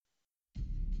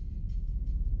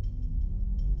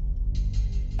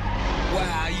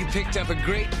picked up a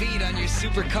great beat on your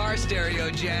supercar stereo,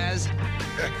 Jazz.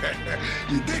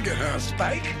 You dig it, huh,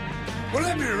 Spike? Well,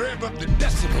 let me rev up the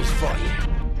decibels for you.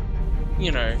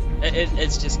 You know,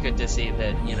 it's just good to see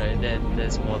that, you know,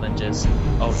 there's more than just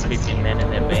old creeping men in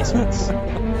their basements. I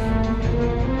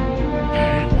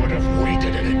would have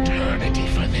waited an eternity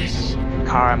for this.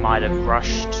 Kara might have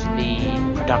rushed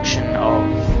the production of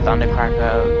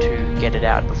Thundercracker to get it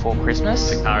out before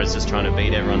Christmas. Kara's just trying to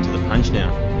beat everyone to the punch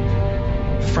now.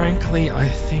 Frankly, I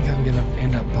think I'm going to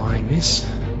end up buying this.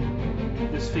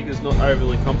 This figure's not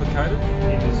overly complicated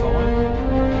in design.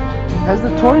 Has the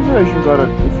toy version got a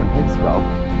different head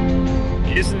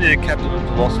sculpt? Isn't there a captain of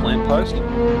the Lost Lamppost?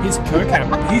 He's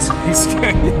co-captain. He's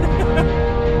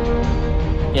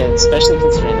Yeah, especially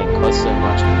considering it costs so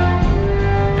much.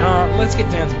 Let's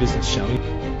get down to business, shall we?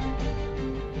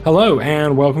 Hello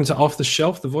and welcome to Off the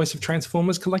Shelf, the voice of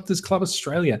Transformers Collectors Club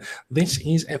Australia. This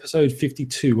is episode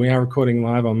 52. We are recording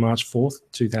live on March 4th,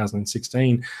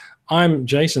 2016. I'm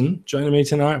Jason. Joining me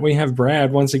tonight, we have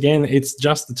Brad. Once again, it's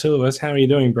just the two of us. How are you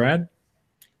doing, Brad?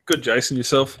 Good, Jason.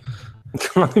 Yourself?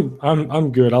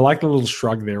 I'm good. I like the little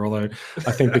shrug there, although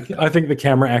I think the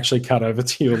camera actually cut over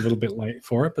to you a little bit late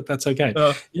for it, but that's okay.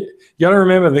 You got to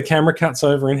remember the camera cuts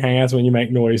over in Hangouts when you make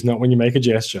noise, not when you make a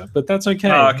gesture. But that's okay.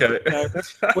 Oh, okay.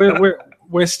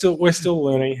 We're still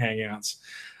learning Hangouts.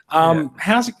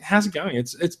 How's it going?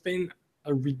 It's been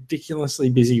a ridiculously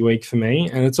busy week for me,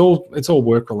 and it's all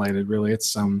work related, really.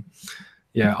 It's I'm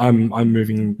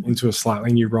moving into a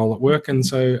slightly new role at work, and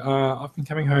so I've been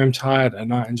coming home tired at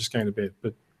night and just going to bed.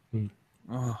 But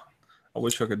I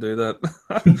wish I could do that.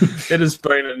 It has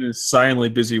been an insanely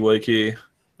busy week here.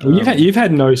 Well, you've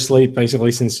had no sleep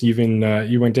basically since you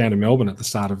went down to Melbourne at the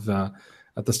start of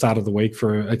the week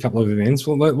for a couple of events.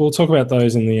 We'll talk about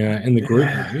those in the group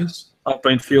news. I've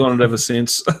been feeling it ever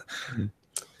since. I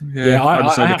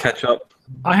just need to catch up.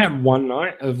 I had one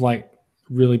night of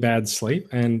really bad sleep,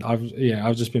 and I've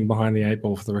just been behind the eight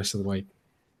ball for the rest of the week.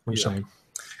 What a shame.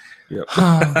 Yep.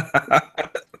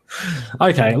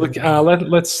 Okay, look,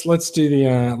 let's do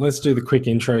the quick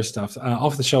intro stuff.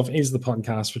 Off the Shelf is the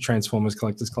podcast for Transformers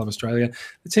Collectors Club Australia.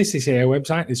 The TCCA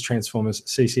website is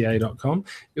transformerscca.com.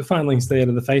 You'll find links there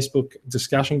to the Facebook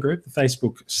discussion group, the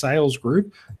Facebook sales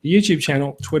group, the YouTube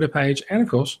channel, Twitter page, and of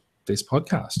course this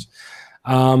podcast.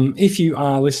 If you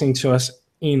are listening to us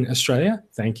in Australia,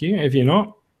 thank you. If you're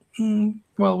not,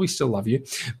 well, we still love you.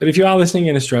 But if you are listening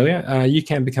in Australia, you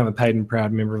can become a paid and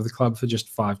proud member of the club for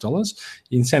just $5.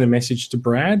 You can send a message to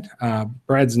Brad.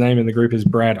 Brad's name in the group is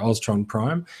Brad Ostron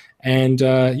Prime. And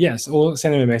or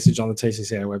send him a message on the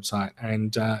TCCA website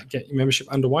and get your membership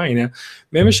underway. Now,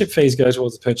 membership fees go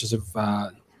towards the purchase of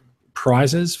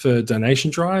prizes for donation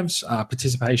drives,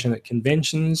 participation at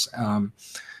conventions,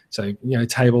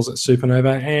 tables at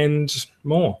Supernova and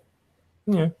more.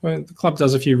 The club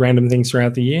does a few random things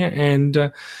throughout the year, and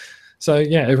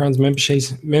everyone's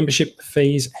membership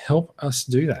fees help us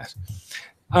do that.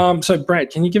 So, Brad,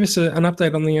 can you give us an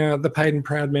update on the paid and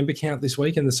proud member count this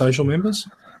week and the social members?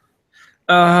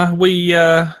 We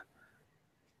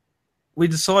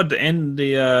decided to end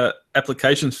the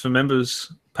applications for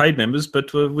paid members,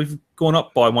 but we've gone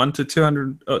up by one to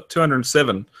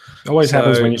 207. Always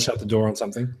happens when you shut the door on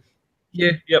something.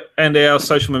 Yeah, yep. And our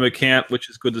social member count, which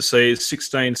is good to see, is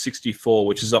 1664,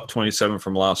 which is up 27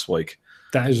 from last week.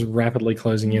 That is rapidly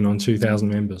closing in on 2,000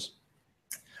 members.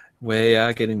 We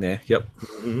are getting there, yep.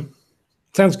 Mm-hmm.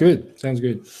 Sounds good.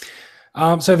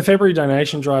 So the February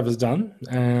donation drive is done.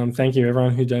 Thank you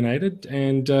everyone who donated.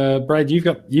 And Brad, you've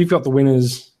got the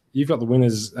winners. You've got the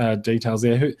winners' details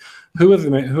there. Who are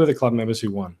the club members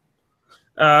who won?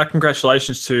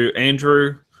 Congratulations to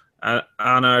Andrew,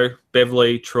 Arno,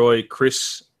 Beverly, Troy,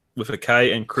 Chris with a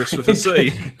K, and Chris with a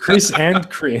C. Chris and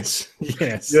Chris,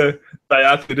 yes. Yeah, they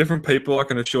are two different people, I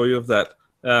can assure you of that.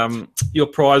 Your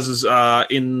prizes are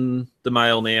in the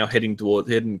mail now, heading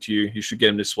to you. You should get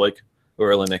them this week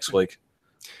or early next week.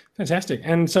 Fantastic.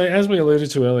 And so, as we alluded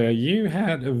to earlier, you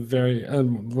had a very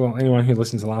anyone who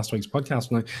listened to last week's podcast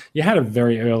will know you had a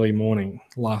very early morning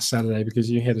last Saturday because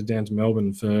you headed down to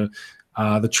Melbourne for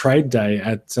the trade day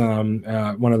at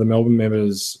one of the Melbourne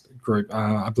members group.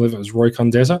 I believe it was Roy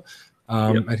Condesa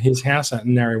at his house at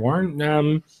Narre Warren.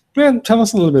 Tell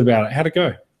us a little bit about it. How'd it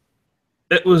go?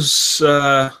 It was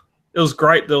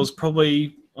great. There was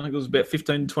probably, I think it was about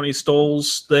 15, 20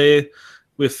 stalls there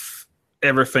with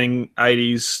everything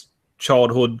 80s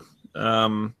childhood.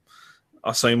 I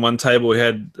seen one table we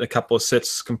had a couple of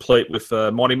sets complete with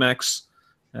Mighty Max.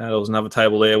 There was another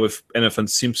table there with anything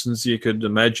Simpsons you could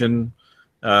imagine.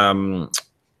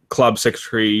 Club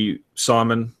secretary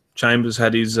Simon Chambers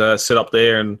had his set up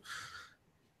there, and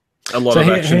a lot So of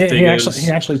action figures.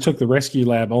 he actually took the rescue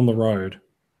lab on the road.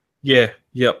 Yeah,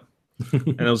 yep.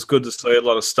 And it was good to see a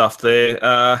lot of stuff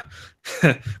there.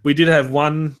 We did have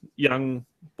one young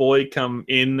boy come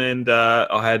in, and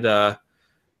I had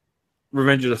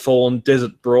Revenge of the Fallen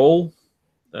Desert Brawl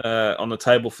on the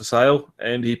table for sale,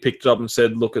 and he picked it up and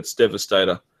said, "Look, it's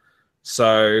Devastator."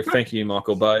 So thank you,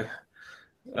 Michael Bay.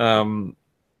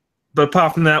 But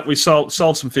apart from that, we sold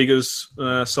some figures,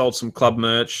 sold some club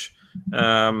merch,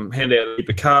 handed out a heap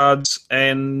of cards,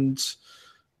 and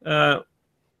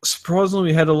surprisingly,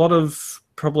 we had a lot of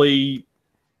probably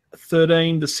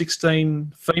 13 to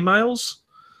 16 females,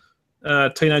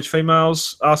 teenage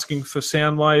females, asking for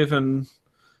Soundwave and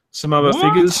some other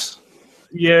figures.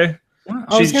 Yeah.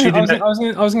 I was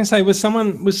going to say, was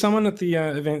someone at the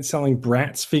event selling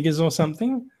Bratz figures or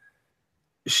something?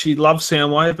 She loved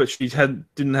Soundwave, but she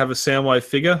didn't have a Soundwave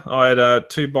figure. I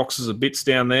had 2 boxes of bits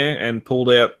down there and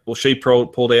she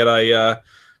pulled out a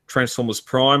Transformers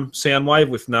Prime Soundwave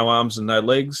with no arms and no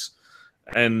legs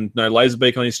and no laser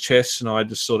beak on his chest, and I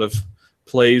just sort of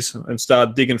please and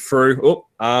started digging through. Oh,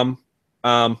 arm,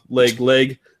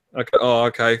 leg. Okay,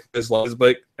 okay, there's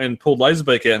Laserbeak, and pulled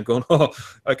Laserbeak out and gone, oh,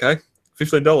 okay,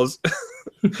 $15.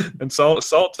 And sold it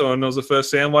to her, and it was the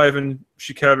first Soundwave, and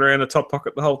she carried around a top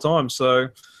pocket the whole time. So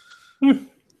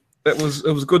it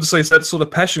was good to see that sort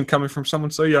of passion coming from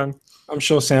someone so young. I'm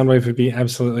sure Soundwave would be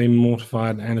absolutely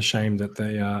mortified and ashamed that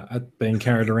they are being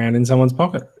carried around in someone's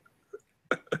pocket.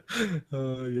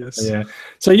 Yes. Yeah.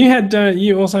 So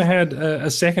you also had a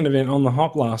second event on the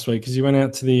hop last week because you went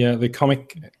out to the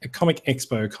comic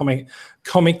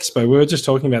expo. We were just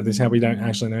talking about this, how we don't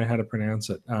actually know how to pronounce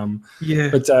it. Yeah.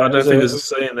 But I don't think there's a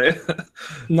C in there.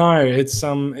 No, it's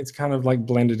kind of like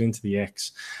blended into the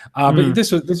X. But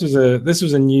this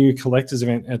was a new collector's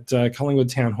event at Collingwood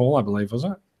Town Hall, I believe, was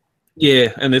it?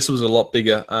 Yeah, and this was a lot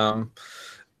bigger.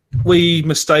 We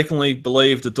mistakenly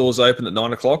believed the doors opened at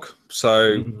 9 o'clock,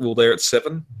 so we were there at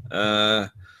 7.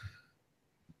 And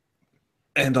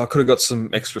I could have got some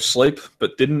extra sleep,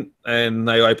 but didn't. And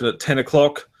they opened at 10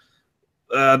 o'clock.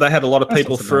 They had a lot of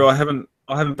people through. I haven't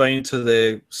been to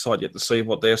their site yet to see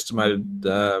what the estimated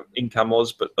income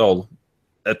was,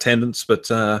 attendance. But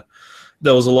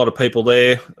there was a lot of people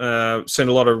there. Seen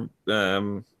a lot of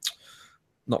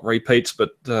not repeats,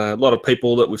 but a lot of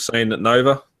people that we've seen at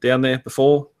Nova down there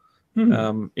before.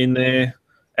 In there,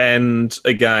 and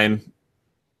again,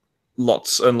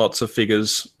 lots and lots of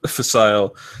figures for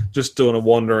sale. Just doing a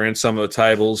wander around some of the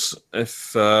tables.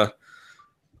 If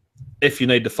you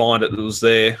need to find it, it was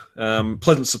there.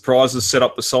 Pleasant Surprises set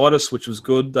up beside us, which was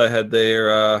good. They had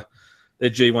their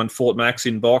G1 Fort Max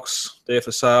in box there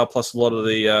for sale, plus a lot of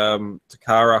the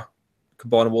Takara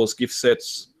Combiner Wars gift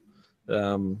sets,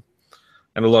 and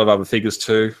a lot of other figures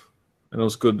too. And it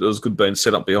was good. It was good being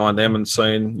set up behind them and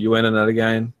seeing UN in that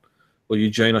again, or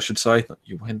Eugene, I should say. Not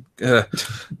UN. I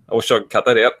wish I could cut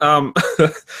that out.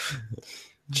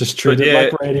 Just treat it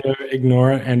like radio,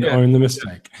 ignore it, and own the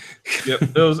mistake. Yep,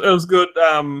 it was good.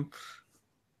 I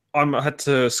had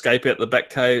to escape out the back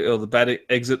cave or the back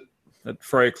exit at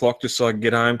 3 o'clock just so I could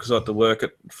get home because I had to work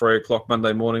at 3 o'clock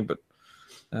Monday morning. But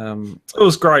it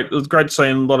was great. It was great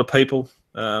seeing a lot of people,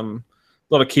 a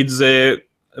lot of kids there.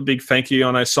 A big thank you.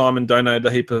 I know Simon donated a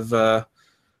heap of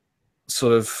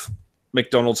sort of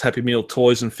McDonald's Happy Meal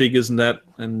toys and figures and that,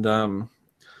 and a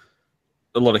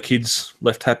lot of kids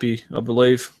left happy, I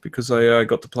believe, because they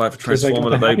got to play with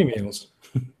Transformer. Happy Meals.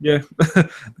 Yeah, they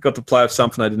got to play with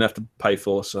something they didn't have to pay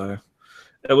for. So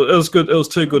it was good. It was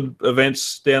 2 good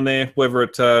events down there. Whether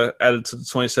it added to the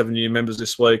 27 new members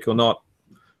this week or not,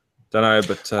 don't know,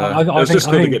 but I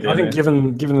think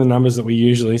given the numbers that we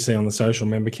usually see on the social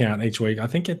member count each week, I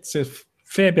think it's a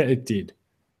fair bet it did.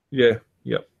 Yeah,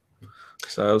 yep.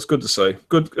 So it was good to see.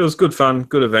 Good, it was good fun,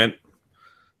 good event.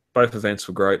 Both events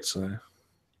were great. So,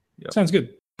 yep. Sounds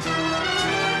good.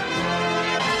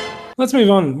 Let's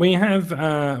move on. We have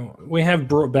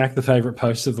brought back the favourite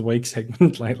post of the week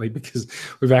segment lately because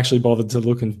we've actually bothered to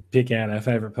look and pick out our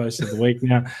favourite post of the week.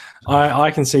 Now, I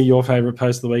can see your favourite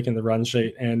post of the week in the run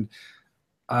sheet, and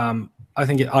I'm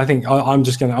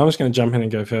just going to jump in and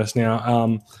go first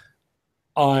now.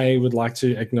 I would like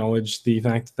to acknowledge the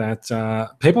fact that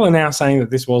people are now saying that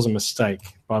this was a mistake,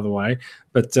 by the way,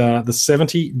 but the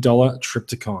 $70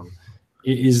 Trypticon.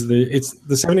 It's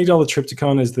the $70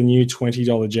 Trypticon is the new $20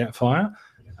 Jetfire.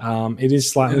 It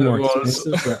is slightly more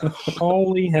expensive, but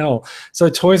holy hell. So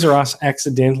Toys R Us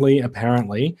accidentally,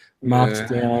 apparently, marked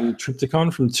down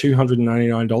Trypticon from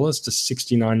 $299 to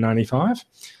 $69.95.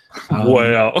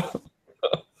 Wow.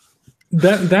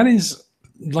 That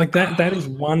is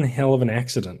one hell of an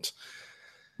accident.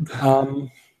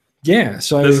 Yeah,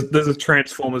 so There's a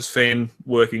Transformers fan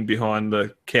working behind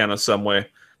the counter somewhere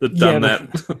that done that.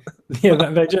 Yeah,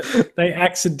 they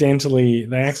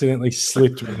accidentally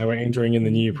slipped when they were entering in the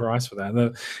new price for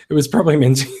that. It was probably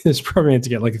meant to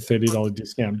get like a $30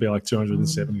 discount and be like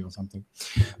 $270 or something.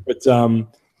 But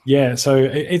yeah, so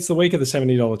it's the week of the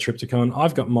 $70 Trypticon.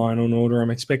 I've got mine on order.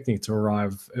 I'm expecting it to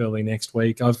arrive early next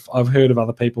week. I've heard of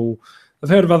other people. I've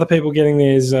heard of other people getting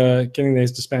theirs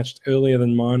dispatched earlier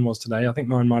than mine was today. I think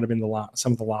mine might have been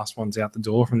some of the last ones out the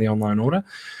door from the online order.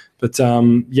 But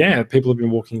yeah, people have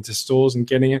been walking to stores and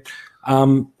getting it. I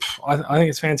think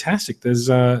it's fantastic. There's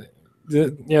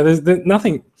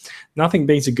nothing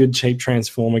beats a good cheap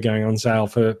Transformer going on sale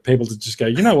for people to just go,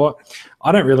 you know what,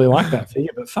 I don't really like that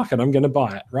figure, but fuck it, I'm going to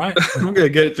buy it, right? I'm going to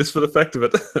get it just for the fact of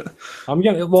it.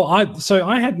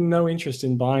 I had no interest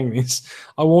in buying this.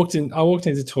 I walked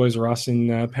into Toys R Us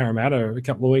in Parramatta a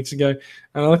couple of weeks ago,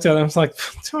 and I looked at it and I was like,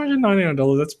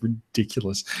 $299, that's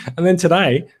ridiculous. And then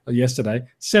yesterday,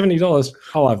 $70,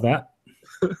 I'll have that.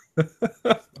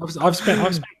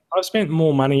 I've spent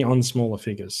more money on smaller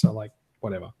figures, so like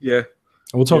whatever. Yeah.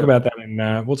 We'll talk about that in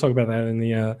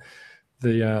the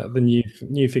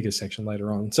new figures section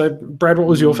later on. So, Brad, what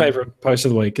was your favorite post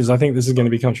of the week? Because I think this is going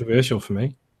to be controversial for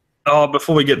me. Oh,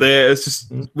 before we get there, it's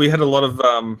just we had a lot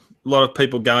of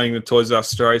people going to Toys R Us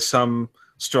today. Some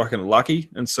striking lucky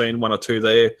and seeing one or two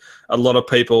there. A lot of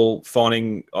people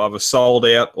finding either sold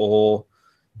out or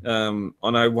I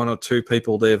know one or two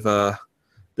people they've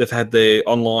had their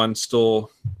online store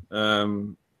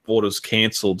orders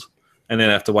cancelled. And then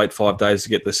have to wait 5 days to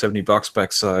get the $70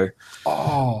 back. So,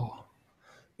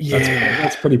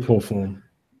 that's pretty poor form.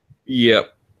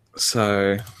 Yep.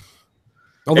 So,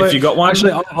 although, if you got one,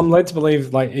 actually, I'm led to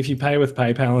believe like if you pay with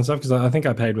PayPal and stuff, because I think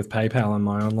I paid with PayPal on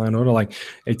my online order. Like,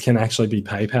 it can actually be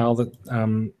PayPal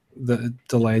that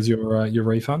delays your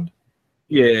refund.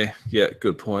 Yeah.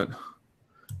 Good point.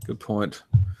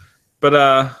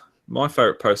 But my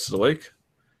favorite post of the week,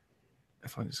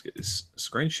 if I just get this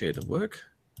screen share to work.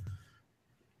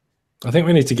 I think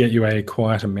we need to get you a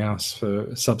quieter mouse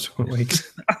for subsequent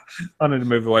weeks. I need to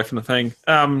move away from the thing.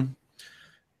 I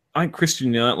think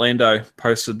Christian Orlando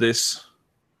posted this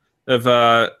of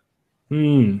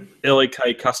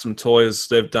LEK Custom Toys.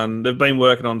 They've been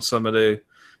working on some of the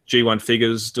G1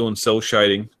 figures, doing cell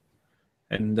shading.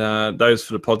 And those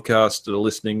for the podcast that are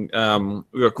listening,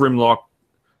 we've got Grimlock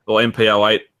or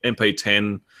MP08,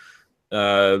 MP10,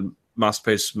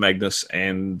 Masterpiece Magnus,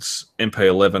 and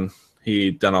MP11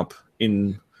 here done up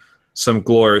in some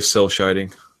glorious cell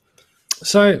shading.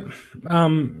 So,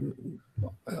 I'm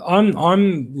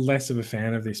less of a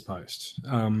fan of this post.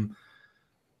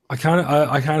 I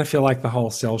kind of feel like the whole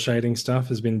cell shading stuff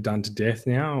has been done to death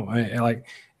now. Like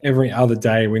every other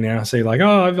day, we now see like,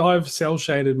 oh, I've cell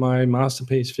shaded my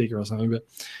Masterpiece figure or something. But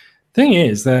the thing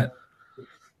is that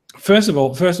first of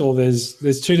all,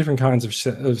 there's two different kinds of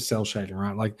cell shading,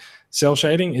 right? Like cell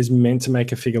shading is meant to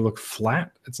make a figure look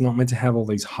flat. It's not meant to have all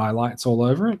these highlights all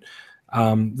over it.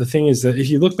 The thing is that if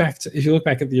you look back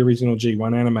at the original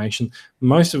G1 animation,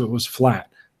 most of it was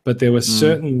flat, but there were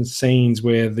certain scenes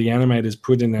where the animators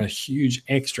put in a huge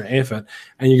extra effort,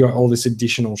 and you got all this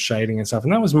additional shading and stuff.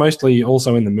 And that was mostly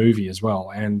also in the movie as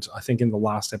well, and I think in the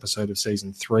last episode of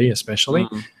season 3 especially.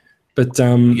 But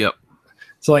Yep.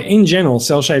 So like in general,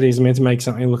 cell shading is meant to make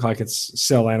something look like it's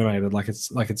cell animated, like it's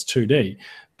 2D.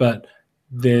 But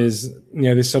there's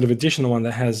this sort of additional one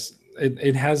that has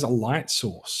it has a light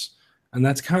source, and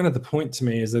that's kind of the point to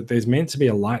me, is that there's meant to be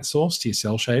a light source to your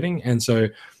cell shading, and so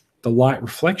the light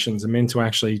reflections are meant to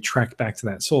actually track back to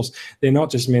that source. They're not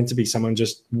just meant to be someone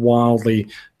just wildly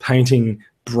painting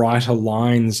brighter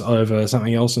lines over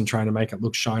something else and trying to make it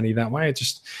look shiny that way.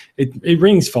 It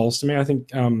rings false to me.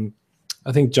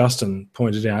 I think Justin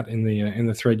pointed out in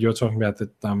the thread you're talking about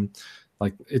that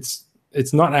like it's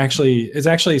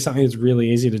actually something that's really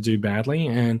easy to do badly,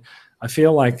 and I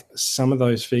feel like some of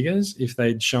those figures, if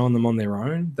they'd shown them on their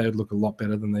own, they'd look a lot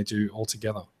better than they do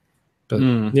altogether. But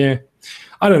yeah,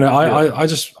 I don't know.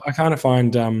 I kind of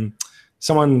find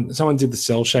someone did the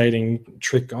cell shading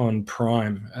trick on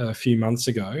Prime a few months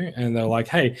ago, and they're like,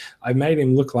 hey, I made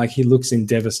him look like he looks in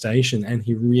Devastation, and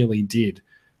he really did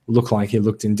look like he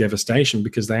looked in Devastation,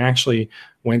 because they actually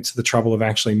went to the trouble of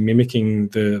actually mimicking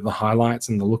the highlights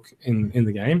and the look in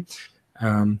the game.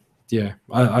 Yeah,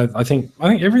 I think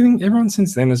everyone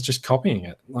since then is just copying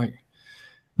it. Like,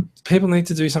 people need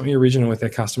to do something original with their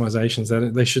customizations.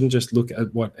 That they shouldn't just look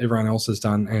at what everyone else has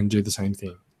done and do the same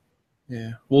thing.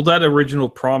 Yeah. Well, that original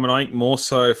Prime, and I think more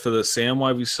so for the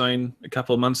Soundwave we've seen a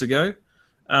couple of months ago,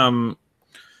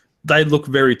 they look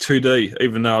very 2D,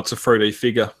 even though it's a 3D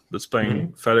figure that's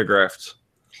being photographed.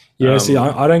 Yeah, see,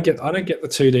 I don't get the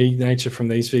 2D nature from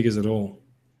these figures at all.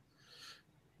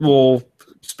 Well,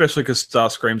 especially because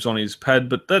Starscream's on his pad,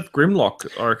 but that Grimlock,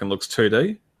 I reckon, looks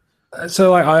 2D.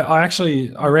 So like,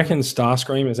 I reckon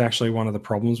Starscream is actually one of the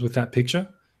problems with that picture.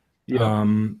 Yeah.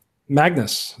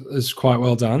 Magnus is quite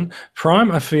well done.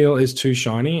 Prime, I feel, is too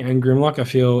shiny, and Grimlock, I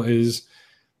feel, is,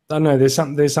 I don't know.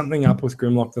 There's something up with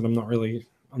Grimlock that I'm not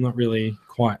really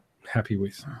quite happy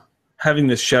with. Having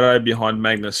this shadow behind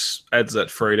Magnus adds that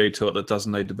 3D to it that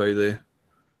doesn't need to be there.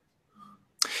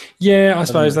 Yeah, I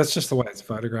suppose that's just the way it's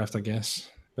photographed, I guess.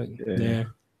 But yeah.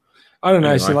 I don't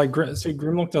know. Anyway.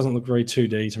 Grimlock doesn't look very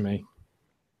 2D to me.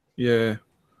 Yeah.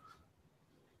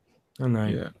 I don't know.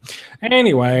 Yeah.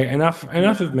 Anyway, enough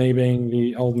of me being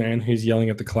the old man who's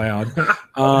yelling at the cloud.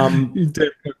 You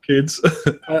damn kids.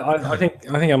 I think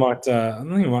I might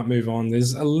move on.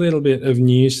 There's a little bit of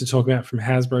news to talk about from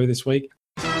Hasbro this week.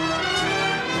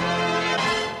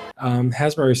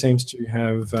 Hasbro seems to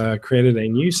have created a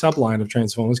new subline of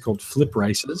Transformers called Flip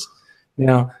Racers.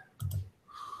 Now,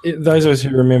 those of us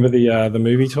who remember the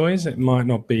movie toys, it might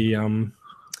not be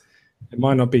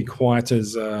quite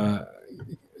as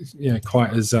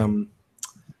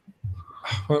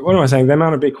what am I saying? They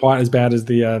might not be quite as bad as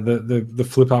the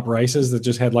flip up racers that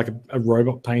just had like a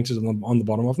robot painted on the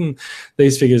bottom of them.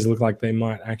 These figures look like they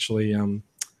might actually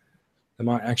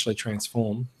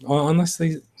transform, unless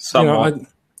these.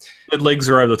 The legs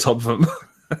are over the top of them.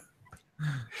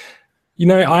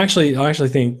 I actually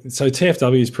think so.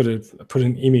 TFW's put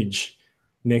an image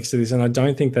next to this, and I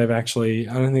don't think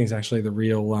it's actually the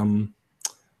real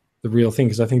thing,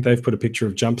 because I think they've put a picture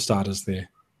of jump starters there.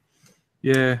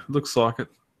 Yeah, looks like it.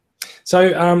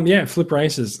 So flip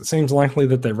races. It seems likely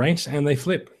that they race and they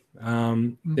flip.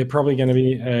 They're probably going to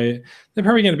be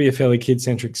a fairly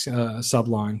kid-centric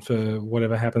subline for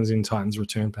whatever happens in Titan's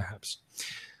Return, perhaps,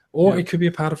 or it could be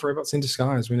a part of Robots in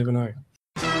Disguise. We never know.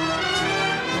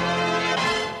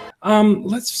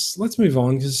 Let's move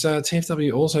on, because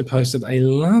TFW also posted a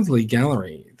lovely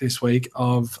gallery this week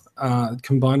of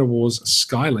Combiner Wars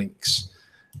Skylinks.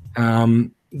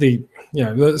 The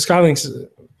Skylinks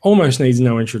almost needs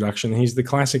no introduction. He's the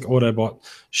classic Autobot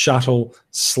shuttle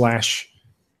 /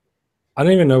 I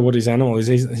don't even know what his animal is.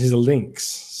 He's a lynx,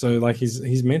 so like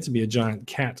he's meant to be a giant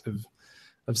cat of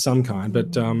some kind.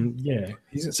 But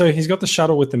he's got the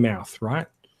shuttle with the mouth, right?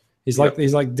 He's like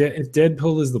if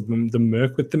Deadpool is the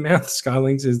Merc with the mouth,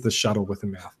 Skylinks is the shuttle with the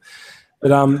mouth. But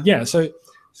so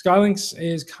Skylinks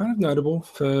is kind of notable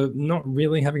for not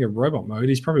really having a robot mode.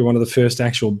 He's probably one of the first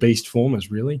actual beast formers,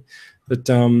 really. But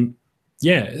so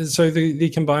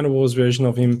the Combiner Wars version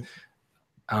of him,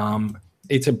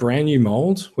 it's a brand new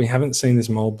mold. We haven't seen this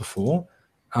mold before,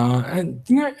 and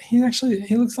he looks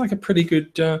like a pretty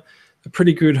good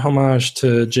homage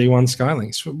to G1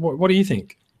 Skylinks. What do you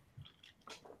think?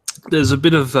 There's a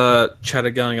bit of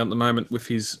chatter going on at the moment with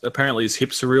apparently his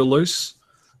hips are real loose,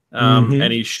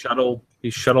 and his shuttle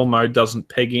mode doesn't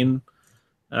peg in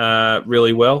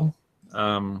really well.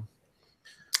 But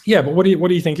what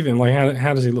do you think of him? Like,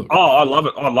 how does he look? Oh, I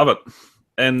love it.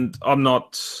 And I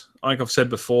think I've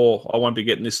said before, I won't be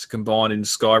getting this to combine in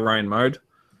Skyrain mode.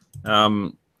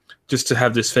 Just to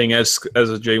have this thing as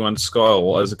a G1 Sky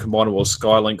or as a Combiner Wars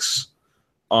Skylinks,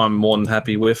 I'm more than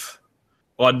happy with.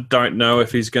 I don't know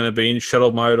if he's going to be in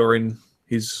shuttle mode or in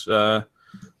his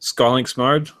Skylinks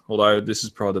mode, although this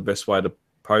is probably the best way to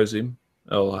pose him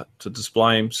or to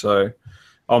display him. So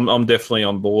I'm definitely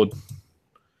on board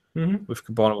with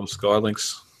Combiner Wars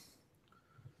Skylinks.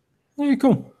 Yeah,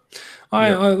 cool.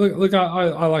 I like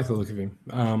the look of him.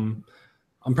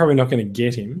 I'm probably not going to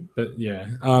get him, but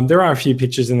there are a few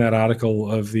pictures in that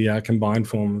article of the combined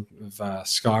form of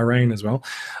Skyrain as well.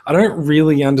 I don't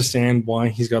really understand why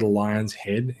he's got a lion's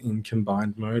head in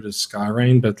combined mode as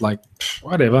Skyrain, but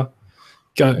whatever.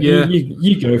 Go,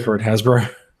 you go for it, Hasbro.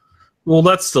 Well,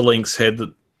 that's the Lynx head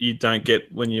that you don't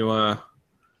get when you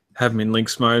have him in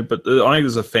Lynx mode. But I think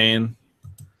there's a fan.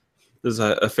 There's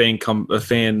a fan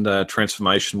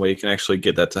transformation where you can actually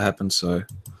get that to happen. So.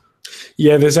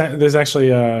 Yeah, there's actually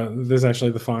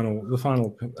the final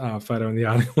photo in the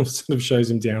article sort of shows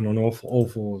him down on all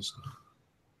fours.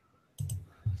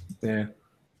 Yeah,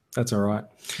 that's all right.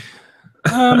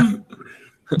 So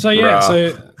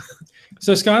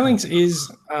Skylinks is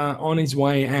on his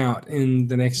way out in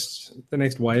the next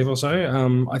wave or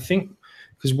so. I think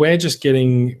because we're just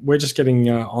getting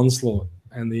Onslaught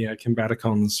and the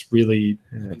Combaticons really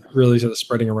sort of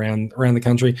spreading around the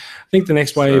country. I think the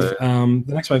next wave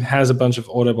has a bunch of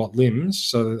Autobot limbs.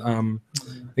 So I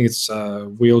think it's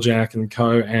Wheeljack and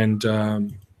Co. and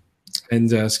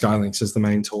Skylinks is the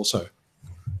main torso.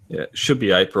 Yeah, it should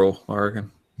be April, I reckon.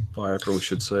 By April, we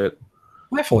should see it.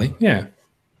 Hopefully, yeah.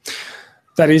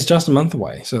 That is just a month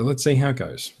away, so let's see how it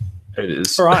goes. It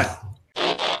is. All right.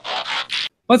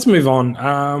 Let's move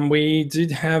on. We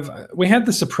had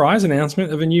the surprise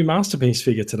announcement of a new Masterpiece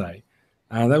figure today.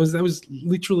 That was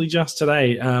literally just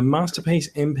today.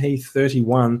 Masterpiece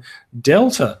MP31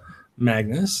 Delta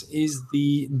Magnus is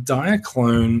the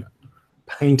Diaclone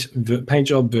paint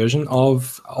job version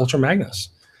of Ultra Magnus.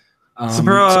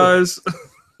 Surprise!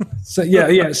 So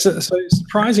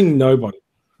surprising nobody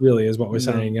really is what we're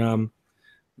saying.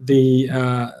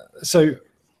 So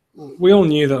we all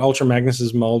knew that Ultra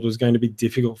Magnus's mold was going to be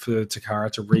difficult for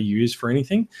Takara to reuse for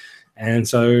anything, and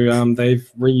so they've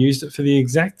reused it for the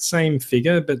exact same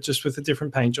figure, but just with a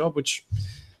different paint job, which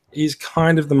is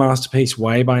kind of the Masterpiece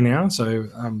way by now. So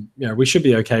we should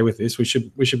be okay with this. We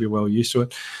should be well used to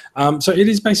it. So it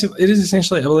is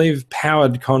essentially, I believe,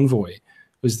 Powered Convoy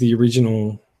was the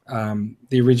original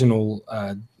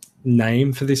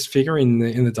name for this figure in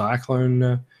the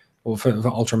Diaclone or for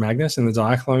Ultra Magnus in the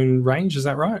Diaclone range. Is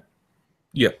that right?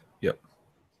 Yep.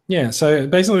 Yeah. So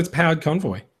basically, it's Powered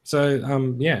Convoy. So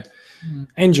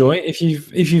enjoy. If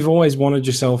you've always wanted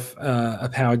yourself a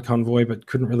Powered Convoy but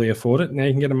couldn't really afford it, now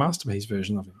you can get a Masterpiece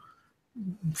version of it.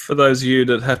 For those of you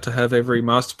that have to have every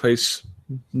Masterpiece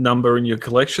number in your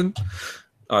collection,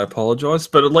 I apologise,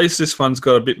 but at least this one's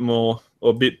got a bit more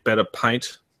or a bit better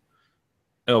paint,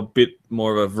 a bit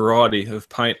more of a variety of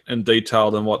paint and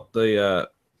detail than what the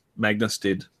Magnus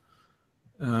did.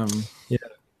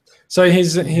 So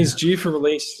he's due for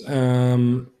release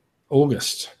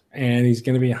August, and he's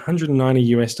going to be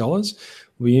 $190.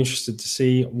 We'll be interested to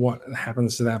see what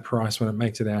happens to that price when it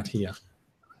makes it out here.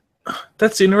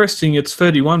 That's interesting. It's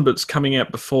 31, but it's coming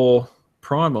out before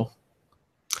Primal.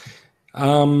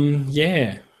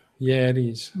 Yeah, it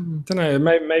is. Don't know.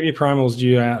 Maybe Primal's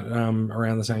due out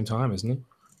around the same time, isn't he?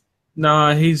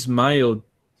 No, he's May or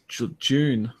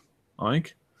June, I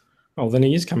think. Oh, then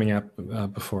he is coming out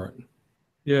before it.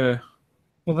 Yeah.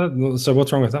 Well, so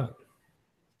what's wrong with that?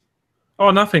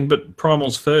 Oh, nothing. But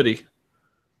Primal's 30.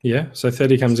 Yeah. So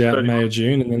 30 comes out in May or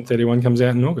June, and then 31 comes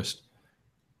out in August.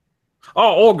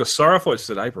 Oh, August. Sorry, I thought you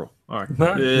said April. All right.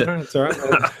 No, it's all right.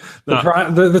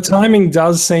 The timing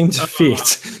does seem to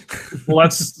fit. Well,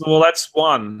 that's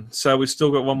one. So we've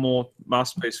still got one more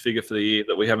Masterpiece figure for the year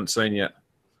that we haven't seen yet.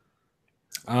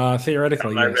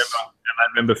 Theoretically, yes. And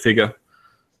November figure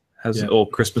or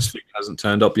Christmas figure hasn't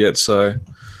turned up yet. So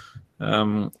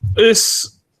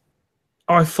this,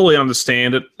 I fully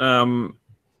understand it. The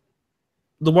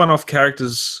one-off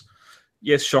characters,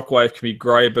 yes, Shockwave can be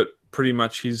grey, but pretty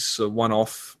much he's a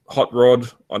one-off. Hot Rod,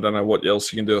 I don't know what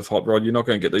else you can do with Hot Rod. You're not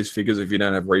going to get these figures if you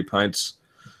don't have repaints.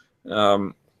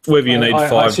 Whether you need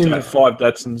five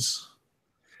Datsuns.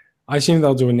 I assume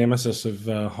they'll do a nemesis of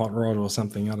Hot Rod or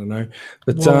something. I don't know,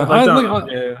 but I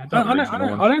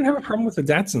don't have a problem with the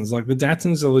Datsuns. Like the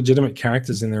Datsuns are legitimate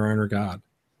characters in their own regard.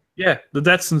 Yeah, the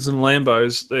Datsuns and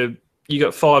Lambos. You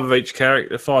got 5 of each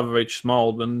character, 5 of each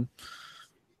mold, and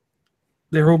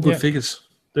they're all good figures.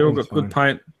 They're all got good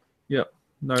paint. Yep,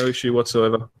 no issue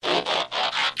whatsoever.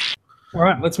 All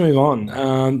right, let's move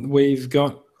on. We've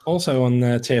got also on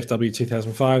the TFW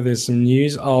 2005, there's some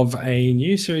news of a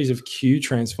new series of Q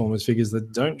Transformers figures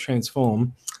that don't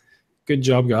transform. Good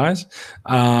job, guys.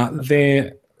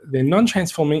 They're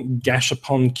non-transforming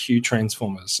Gashapon Q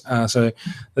Transformers. So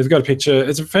they've got a picture.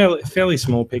 It's a fairly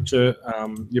small picture.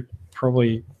 You're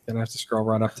probably going to have to scroll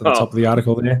right up to the top of the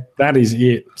article there. That is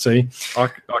it. See? I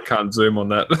can't zoom on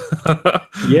that.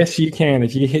 Yes, you can.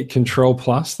 If you hit Control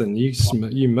Plus, then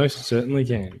you most certainly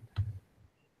can.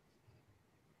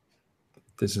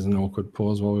 This is an awkward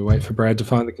pause while we wait for Brad to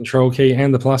find the Control key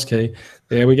and the plus key.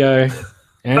 There we go.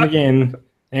 And again.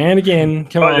 And again.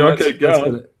 Come on. Keep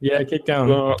going. Yeah, keep going.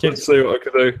 Let's see what I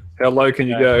can do. How low can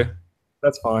you go?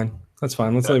 That's fine. Let's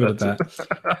leave it at that.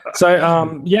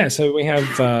 So, so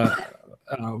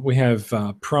we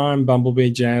have Prime, Bumblebee,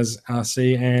 Jazz,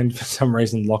 RC, and for some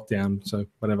reason Lockdown. So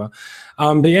whatever.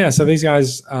 So these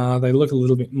guys they look a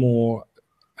little bit more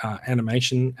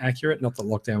animation accurate. Not that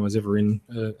Lockdown was ever in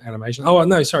animation. Oh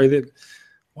no, sorry.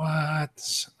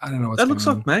 What? I don't know. What's that looks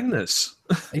going like Magnus.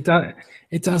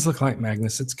 It does look like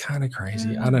Magnus. It's kind of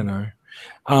crazy. I don't know.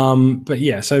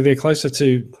 So they're closer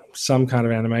to some kind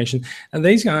of animation. And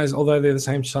these guys, although they're the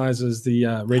same size as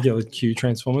the regular Q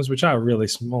Transformers, which are really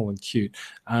small and cute,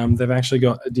 they've actually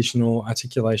got additional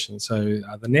articulation. So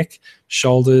the neck,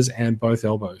 shoulders, and both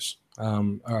elbows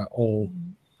are all.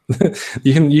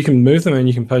 you can move them and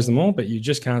you can pose them all, but you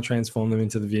just can't transform them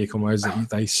into the vehicle modes that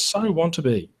they so want to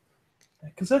be.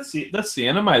 Because that's the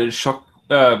animated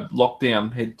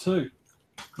Lockdown head too.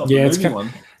 Not it's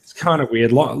kind of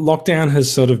weird. Lockdown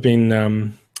has sort of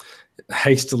been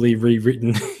hastily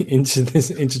rewritten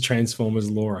into Transformers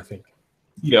lore, I think.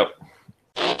 Yep.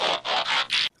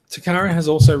 Takara has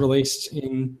also released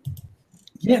in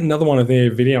yet another one of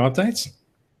their video updates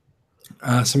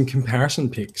some comparison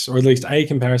pics, or at least a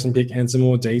comparison pic and some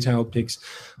more detailed pics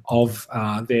of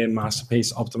their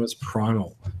masterpiece Optimus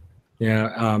Primal.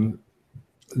 Now,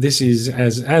 this is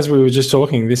as we were just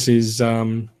talking. This is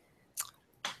no,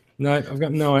 I've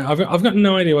got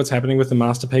no idea what's happening with the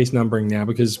masterpiece numbering now,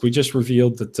 because we just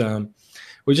revealed that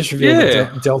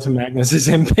that Delta Magnus is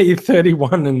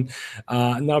MP31, and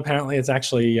no, apparently it's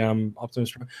actually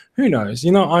Optimus Prime. Who knows?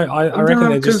 You know, I reckon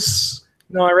they're just.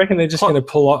 No, I reckon they're just going to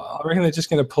pull. I reckon they're just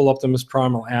going to pull Optimus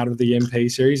Primal out of the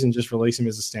MP series and just release him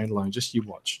as a standalone. Just you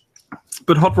watch.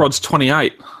 But Hot Rod's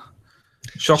 28,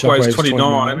 Shockwave's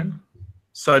 29,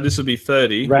 so this would be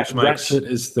 30. Which makes... Ratchet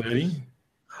is 30.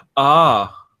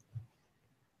 Ah.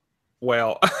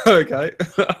 Well, okay.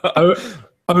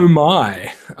 Oh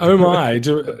my!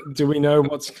 Do we know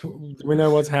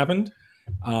what's happened?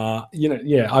 I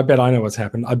bet I know what's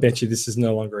happened. I bet you this is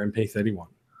no longer MP31.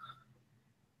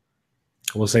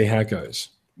 We'll see how it goes.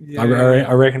 Yeah.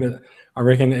 I reckon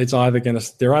it's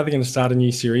they're either going to start a new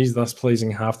series, thus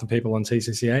pleasing half the people on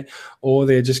TCCA, or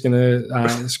they're just going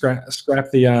to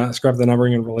scrap the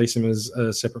numbering and release them as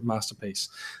a separate masterpiece,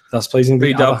 thus pleasing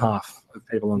the other half of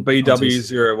people on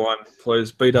BW01,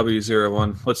 please.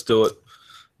 BW01, let's do it.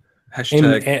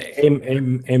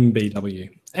 Hashtag MBW.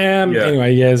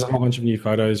 Anyway, there's a whole bunch of new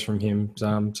photos from him.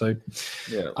 Are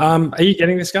you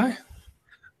getting this guy?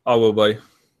 I will be.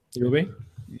 You will be?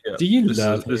 Yeah. Do you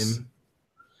love him?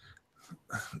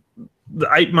 The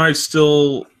 8 mode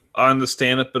still, I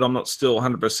understand it, but I'm not still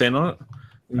 100% on it.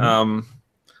 Mm-hmm.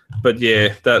 But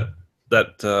yeah,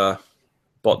 that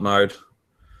bot mode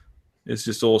is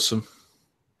just awesome.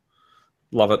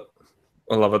 Love it.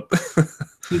 I love it.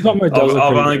 I've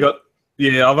only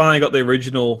got the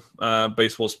original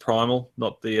Beast Wars Primal,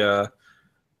 not the. I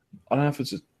don't know if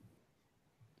it's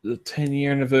the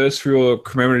 10-year anniversary or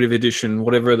commemorative edition,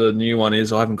 whatever the new one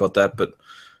is. I haven't got that, but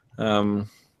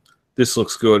this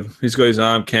looks good. He's got his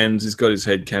arm cannons. He's got his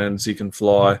head cannons. He can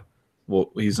fly.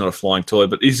 Well, he's not a flying toy,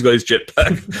 but he's got his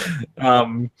jetpack.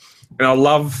 And I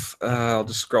love. I'll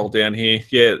just scroll down here.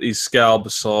 Yeah, he's scaled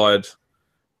beside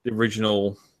the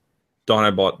original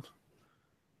Dinobot.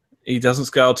 He doesn't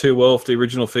scale too well with the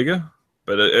original figure,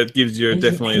 but it gives you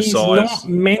definitely a size. He's not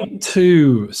meant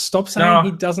to. Stop saying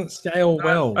he doesn't scale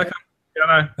well. Okay.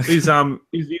 Yeah, no. He's a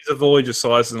Voyager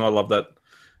size, and I love that.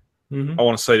 Mm-hmm. I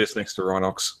want to see this next to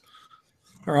Rhinox.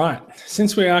 All right.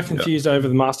 Since we are confused over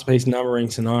the masterpiece numbering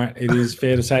tonight, it is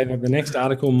fair to say that the next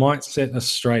article might set us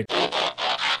straight.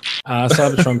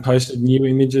 Cybertron posted new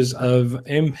images of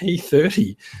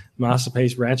MP30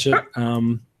 masterpiece Ratchet.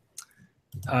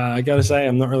 I got to say,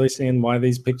 I'm not really seeing why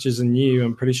these pictures are new.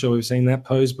 I'm pretty sure we've seen that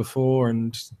pose before,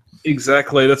 and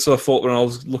exactly that's what I thought when I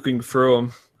was looking through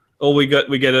them. We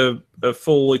get a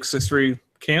full accessory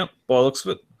count by the looks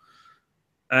of it,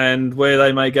 and where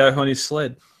they may go on his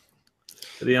sled.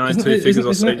 The only two figures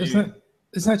I see.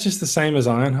 Isn't that just the same as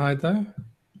Ironhide, though?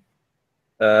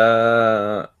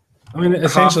 I mean,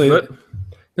 essentially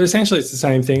it's the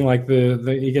same thing. Like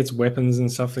he gets weapons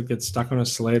and stuff that gets stuck on a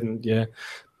sled, and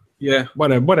yeah,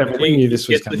 whatever. We knew this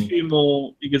was coming.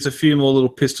 He gets a few more little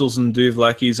pistols and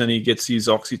duvlackies, and he gets his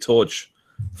Oxytorch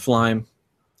flame.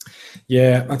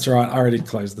 Yeah, that's right. I already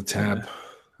closed the tab.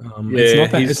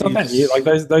 It's not that new. Like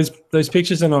those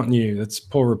pictures are not new. That's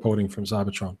poor reporting from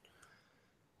Cybertron.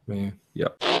 Yeah.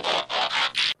 Yep.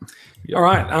 All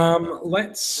right.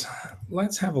 Let's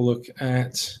have a look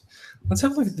at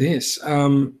this.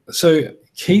 So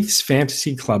Keith's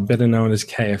Fantasy Club, better known as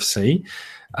KFC.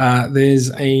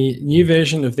 There's a new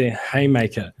version of their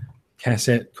Haymaker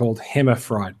cassette called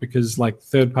Hemifright, because like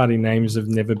third-party names have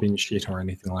never been shit or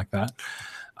anything like that.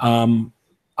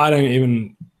 I don't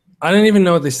even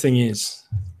know what this thing is.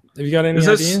 Have you got any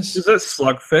ideas? Is that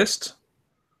Slugfest?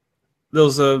 There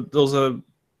was a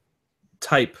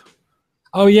tape.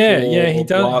 Oh yeah, he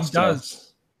does.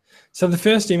 So the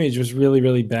first image was really,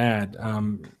 really bad,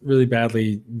 really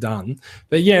badly done.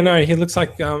 But yeah, no, he looks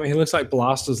like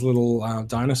Blaster's little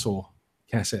dinosaur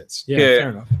cassettes. Yeah,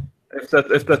 fair enough.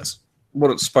 If that's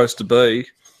what it's supposed to be,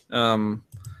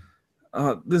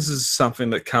 this is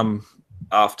something that come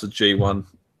after G1,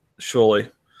 surely.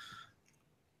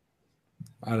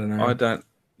 I don't know. I don't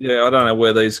know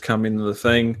where these come into the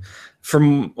thing.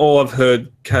 From all I've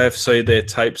heard, KFC, their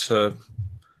tapes are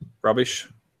rubbish.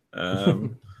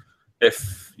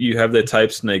 If you have their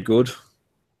tapes and they're good,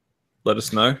 let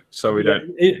us know so we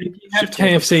don't. If you have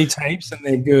KFC tapes and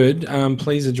they're good,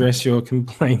 please address your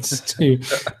complaints to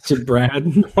Brad,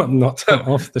 not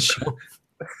off the shelf.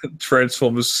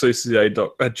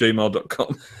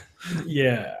 TransformersCCA@gmail.com.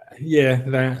 Yeah,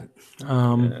 that.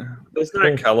 There's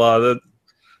no colour.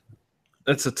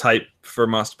 That's a tape for a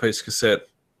Masterpiece cassette.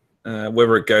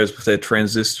 Whether it goes with their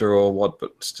transistor or what,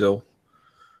 but still.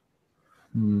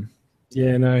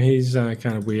 Yeah, no, he's kind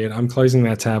of weird. I'm closing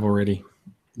that tab already.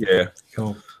 Yeah.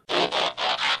 Cool.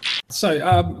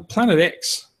 So, Planet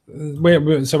X.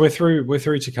 We're through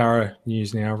Takara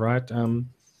news now, right?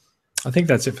 I think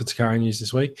that's it for Takara news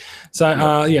this week. So,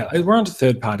 we're on to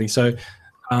third party. So,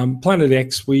 Planet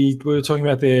X, we were talking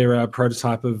about their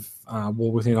prototype of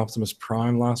War Within Optimus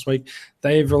Prime last week.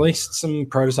 They've released some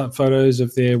prototype photos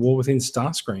of their War Within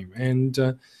Starscream,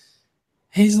 and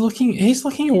he's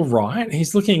looking all right.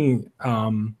 He's looking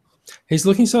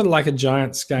sort of like a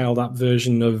giant scaled up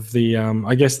version of the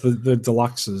I guess the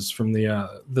deluxes from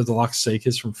the deluxe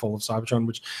Seekers from Fall of Cybertron,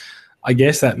 which I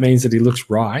guess that means that he looks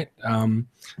right.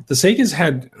 The Seekers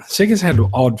had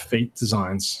odd feet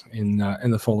designs in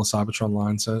the Fall of Cybertron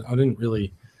line, so I didn't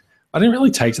really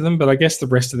take to them, but I guess the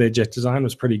rest of their jet design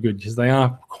was pretty good because they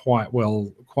are quite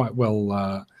well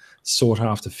sought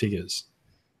after figures.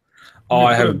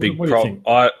 I have a big problem.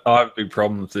 I have a big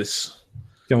problem with this.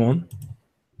 Go on.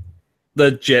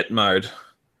 The jet mode.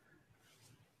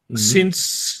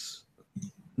 Since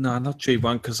not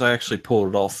G1 because they actually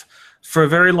pulled it off for a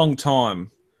very long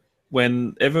time.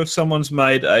 Whenever someone's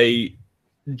made a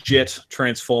jet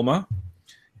transformer,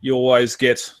 you always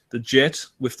get the jet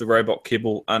with the robot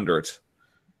kibble under it.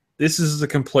 This is the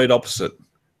complete opposite.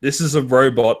 This is a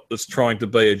robot that's trying to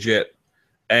be a jet,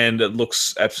 and it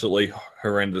looks absolutely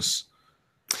horrendous.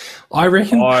 I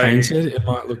reckon painted, it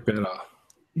might look better.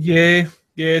 Yeah,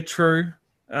 true.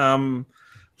 The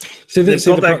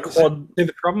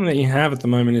problem that you have at the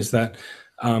moment is that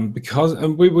because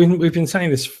we've been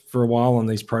saying this for a while on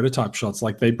these prototype shots,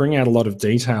 like they bring out a lot of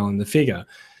detail in the figure.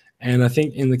 And I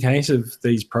think in the case of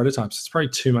these prototypes, it's probably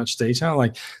too much detail.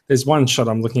 Like there's one shot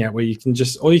I'm looking at where you can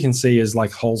all you can see is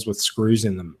like holes with screws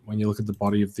in them when you look at the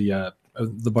body of the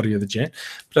body of the jet.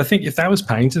 But I think if that was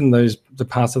painted and the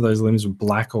parts of those limbs were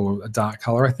black or a dark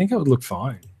color, I think it would look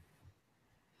fine.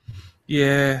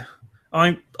 Yeah,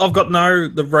 I've got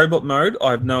the robot mode. I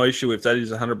have no issue with that.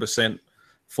 Is 100%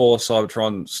 for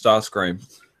Cybertron Starscream.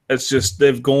 It's just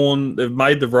they've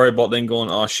made the robot, then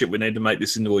gone, oh shit, we need to make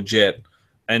this into a jet.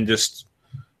 And just,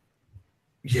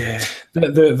 yeah,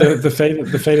 the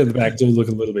feet at the back do look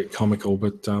a little bit comical,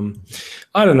 but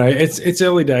I don't know. It's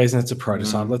early days and it's a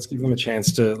prototype. Let's give them a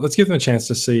chance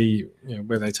to see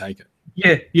where they take it.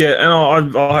 Yeah,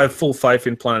 and I have full faith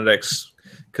in Planet X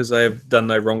because they have done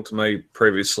no wrong to me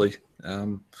previously.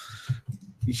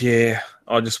 Yeah,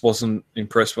 I just wasn't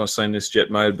impressed when I seen this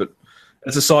jet mode, but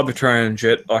it's a Cybertron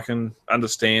jet. I can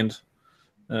understand.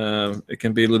 It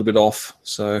can be a little bit off,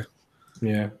 so.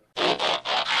 Yeah.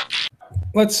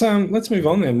 Let's move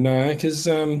on then, because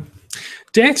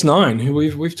DX9, who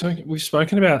we've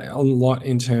spoken about a lot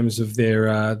in terms of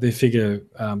their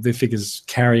figures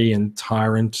Carrie and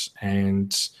Tyrant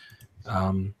and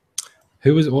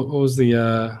what was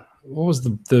the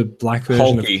black version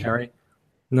Hulky. of Carrie?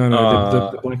 No,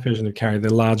 the black version of Carrie,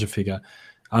 the larger figure.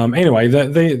 Anyway,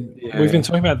 we've been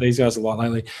talking about these guys a lot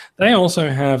lately. They also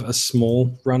have a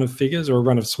small run of figures, or a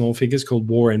run of small figures called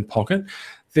War in Pocket.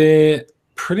 They're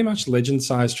pretty much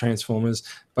legend-sized Transformers,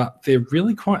 but they're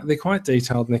quite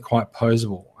detailed and they're quite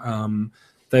posable.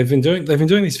 They've been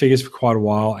doing these figures for quite a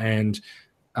while, and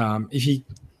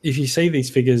if you see these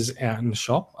figures out in the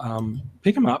shop,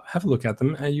 pick them up, have a look at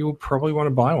them, and you'll probably want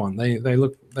to buy one. They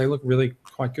look really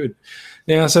quite good.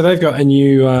 Now, so they've got a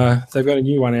new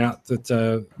one out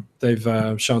that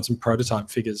they've shown some prototype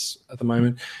figures at the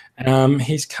moment.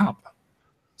 He's Cup.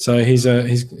 So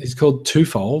he's called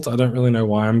Twofold. I don't really know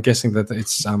why. I'm guessing that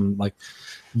it's like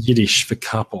Yiddish for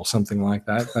cup or something like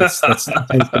that. That's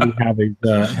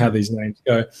how these names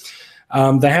go.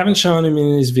 They haven't shown him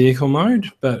in his vehicle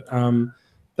mode, but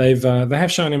they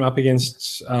have shown him up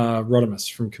against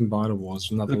Rodimus from Combiner Wars.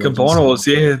 The Combiner Wars,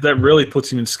 yeah, that really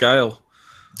puts him in scale.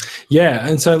 Yeah,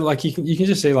 and so like you can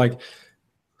just see like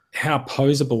how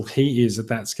posable he is at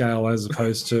that scale as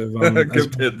opposed to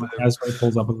as he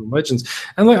pulls up with the Legends.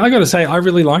 And like I got to say, I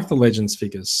really like the Legends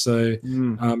figures. So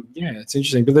yeah, it's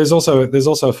interesting. But there's also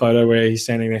a photo where he's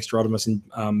standing next to Rodimus,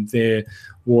 and their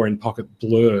War in Pocket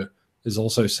Blur is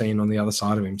also seen on the other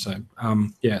side of him. So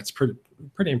yeah, it's pretty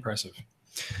impressive.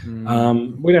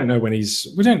 We don't know when he's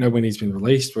been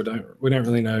released. We don't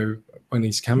really know when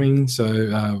he's coming.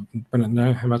 So we don't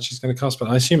know how much he's going to cost. But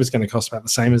I assume it's going to cost about the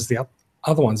same as the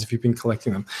other ones if you've been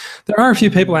collecting them. There are a few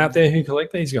people out there who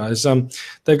collect these guys.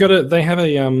 They have a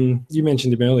you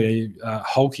mentioned him earlier,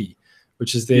 Hulky,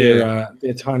 which is their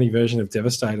tiny version of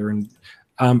Devastator, and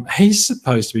he's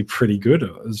supposed to be pretty good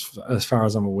as far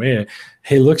as I'm aware.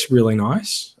 He looks really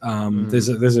nice. There's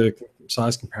a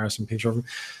size comparison picture of him.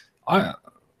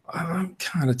 I'm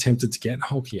kind of tempted to get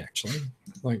Hulky actually.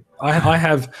 Like I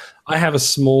have a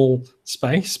small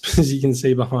space, as you can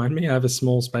see behind me. I have a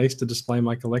small space to display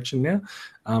my collection now.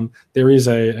 There is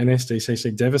an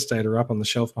SDCC Devastator up on the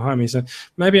shelf behind me, so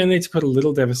maybe I need to put a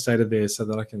little Devastator there so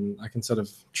that I can sort of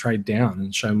trade down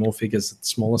and show more figures at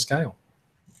smaller scale.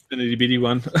 An itty bitty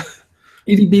one.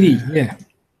 Itty bitty, yeah.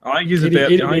 I use about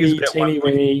teeny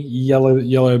weeny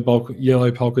yellow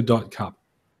polka dot cup.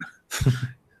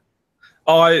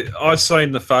 I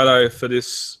seen the photo for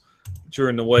this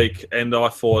during the week, and I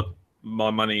thought my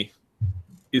money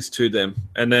is to them.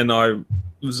 And then when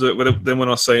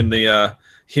I seen the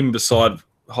him beside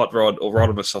Hot Rod or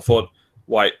Rodimus, I thought,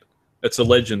 wait, it's a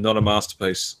legend, not a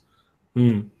masterpiece.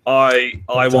 I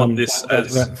want this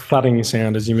as that thudding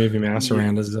sound as you move your mouse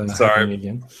around as sorry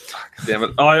again. Damn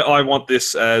it! I want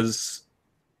this as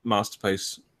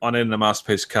masterpiece. I need a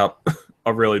masterpiece cup.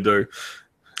 I really do.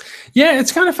 Yeah,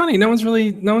 it's kind of funny. No one's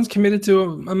committed to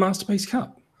a masterpiece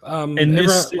cup. People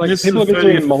have been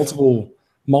doing multiple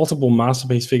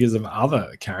masterpiece figures of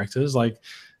other characters. Like,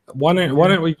 why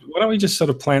don't we just sort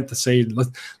of plant the seed?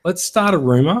 Let's start a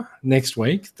rumor next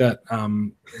week that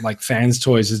like Fans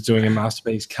Toys is doing a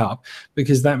masterpiece cup,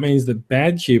 because that means that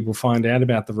Bad Cube will find out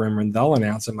about the rumor and they'll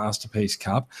announce a masterpiece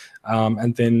cup,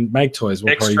 and then Make Toys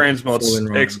will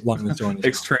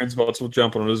X-Transmods will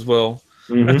jump on it as well.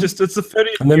 Mm-hmm. It's the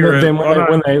 30th and then, year. Then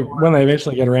when they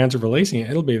eventually get around to releasing it,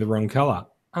 it'll be the wrong color.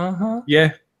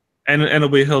 Yeah, and it'll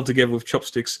be held together with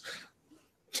chopsticks.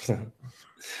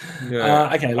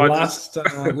 Yeah. Okay, last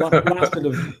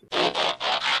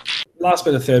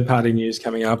bit of third-party news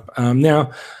coming up.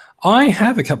 Now, I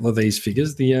have a couple of these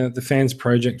figures, the Fans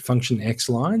Project Function X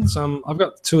lines. I've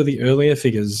got two of the earlier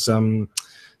figures,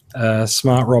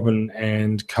 Smart Robin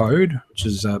and Code, which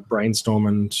is Brainstorm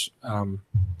and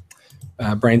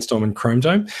Chrome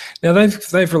Dome. Now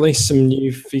they've released some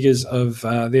new figures of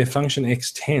their Function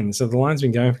X10. So the line's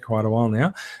been going for quite a while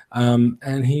now,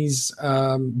 and he's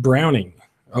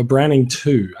Browning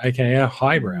 2, aka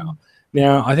Highbrow.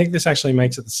 Now I think this actually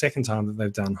makes it the second time that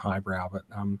they've done Highbrow, but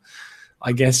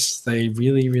I guess they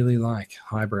really, really like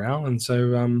Highbrow, and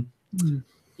so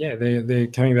they're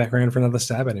coming back around for another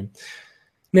stab at him.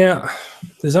 Now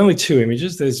there's only two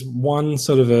images. There's one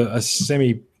sort of a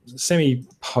semi-posed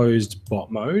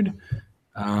bot mode,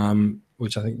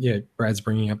 which I think Brad's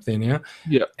bringing up there now.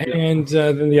 Yeah, and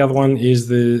then the other one is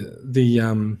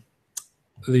the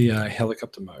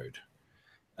helicopter mode.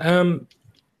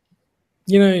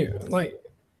 Like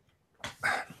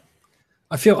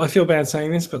I feel bad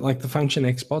saying this, but like the Function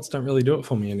X bots don't really do it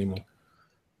for me anymore.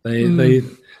 I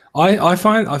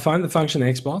find the Function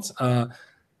X bots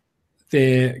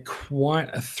they're quite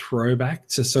a throwback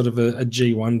to sort of a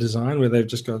G1 design, where they've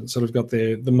just got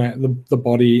the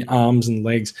body, arms, and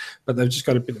legs, but they've just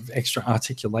got a bit of extra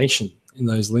articulation in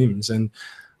those limbs. And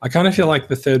I kind of feel like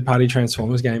the third-party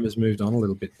Transformers game has moved on a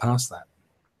little bit past that.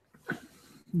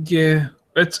 Yeah,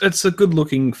 it's a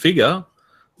good-looking figure.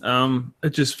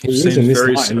 It just seems in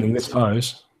very in this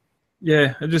pose.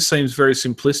 Yeah, it just seems very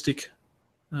simplistic.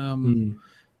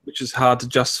 Which is hard to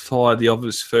justify the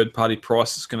obvious third-party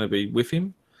price that's going to be with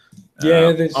him.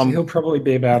 Yeah, he'll probably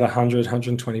be about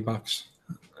 $100-$120.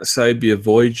 So he'd be a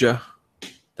Voyager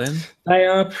then? They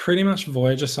are pretty much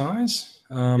Voyager size.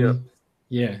 Yeah,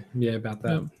 about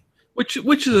that. Yeah.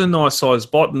 Which is a nice size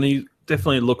bot, and he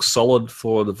definitely looks solid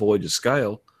for the Voyager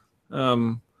scale.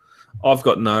 I've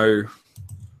got no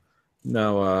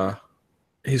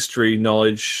history,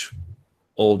 knowledge,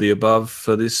 all the above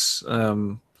for this.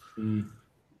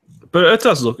 But it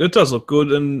does look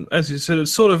good, and as you said, it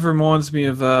sort of reminds me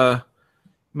of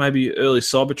maybe early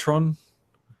Cybertron,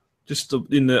 just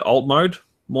in the alt mode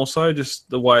more so, just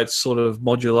the way it's sort of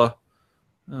modular,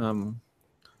 and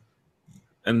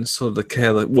sort of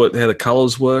how the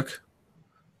colors work,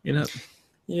 Yeah,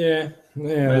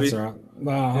 that's all right.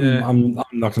 I'm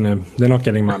not gonna. They're not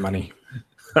getting my money.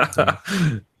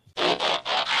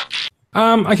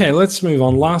 Okay, let's move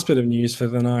on. Last bit of news for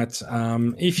the night.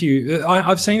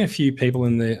 I've seen a few people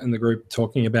in the group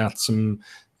talking about some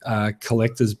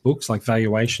collectors' books, like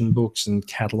valuation books and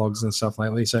catalogs and stuff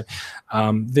lately. So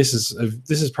this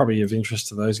is probably of interest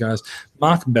to those guys.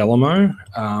 Mark Bellamo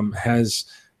has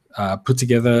put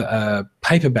together a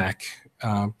paperback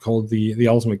called the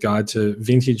Ultimate Guide to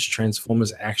Vintage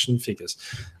Transformers Action Figures.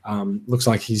 Looks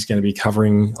like he's going to be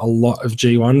covering a lot of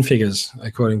G1 figures,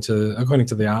 according to the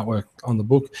artwork on the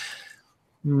book.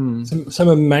 Some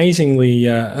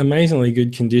amazingly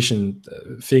good condition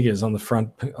figures on the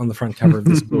front cover of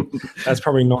this book. That's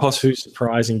probably not too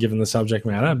surprising given the subject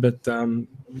matter, but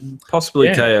possibly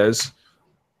KOs.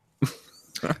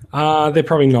 They're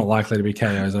probably not likely to be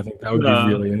KOs. I think that would be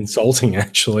really insulting,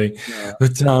 actually. Yeah.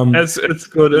 But it's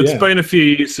good. It's been a few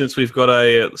years since we've got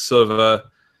a sort of a.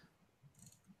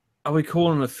 Are we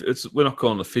calling it? We're not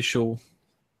calling it official.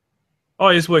 Oh,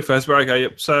 yes, work for Hasbro. Okay,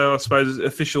 yep. So I suppose it's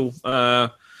official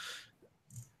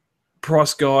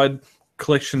price guide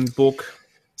collection book.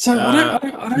 So I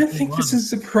don't think this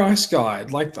is a price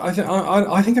guide. Like I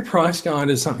think a price guide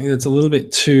is something that's a little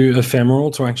bit too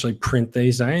ephemeral to actually print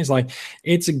these days. Like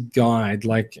it's a guide,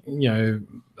 like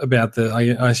about the.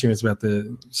 I assume it's about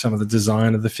some of the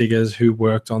design of the figures, who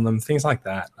worked on them, things like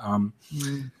that.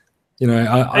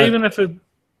 Even if it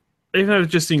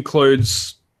just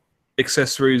includes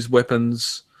accessories,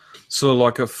 weapons, sort of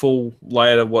like a full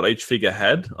layout of what each figure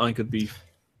had, I think it'd be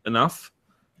enough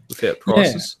without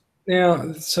prices. Yeah.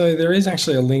 Now, so there is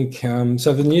actually a link.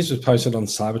 So the news was posted on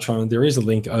Cybertron. There is a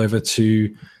link over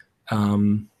to,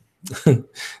 it,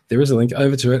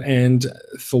 and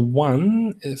for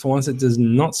once, it does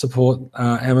not support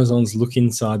Amazon's look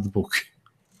inside the book.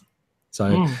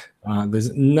 So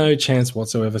there's no chance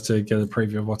whatsoever to get a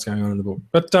preview of what's going on in the book.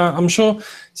 But I'm sure.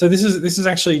 So this is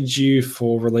actually due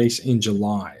for release in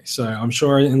July. So I'm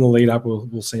sure in the lead up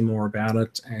we'll see more about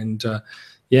it, and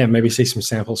maybe see some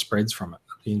sample spreads from it.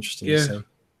 Be interesting to see.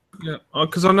 Yeah,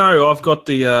 because I know I've got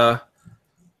the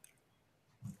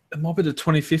it might be the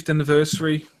 25th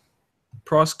anniversary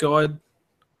price guide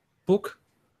book,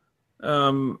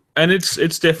 and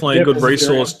it's definitely a good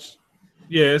resource.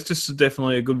 Yeah, it's just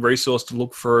definitely a good resource to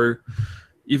look through.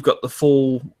 You've got the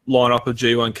full lineup of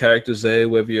G1 characters there,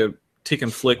 whether you tick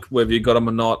and flick, whether you got them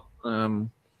or not.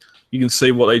 You can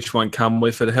see what each one come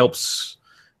with. It helps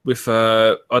with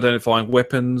identifying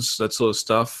weapons, that sort of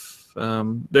stuff.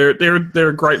 They're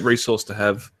a great resource to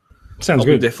have. Sounds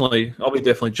good. I'll be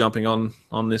definitely jumping on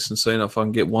this and seeing if I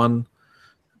can get one.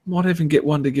 Might even get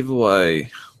one to give away.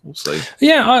 We'll see.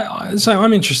 Yeah, so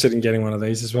I'm interested in getting one of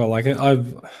these as well. Like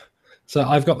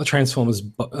I've got the Transformers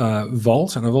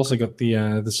Vault, and I've also got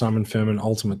the Simon Furman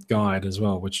Ultimate Guide as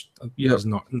well, which is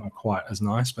not quite as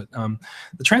nice. But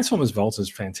the Transformers Vault is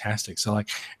fantastic. So like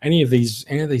any of these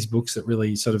books that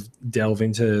really sort of delve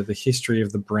into the history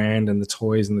of the brand and the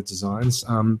toys and the designs,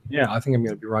 I think I'm going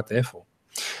to be right there for.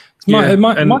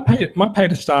 It might pay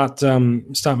to start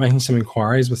making some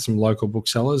inquiries with some local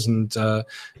booksellers, and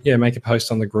make a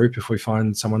post on the group if we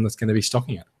find someone that's going to be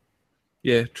stocking it.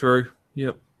 Yeah, true.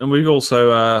 Yep. And we've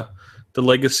also the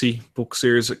Legacy book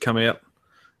series that come out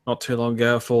not too long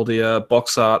ago for the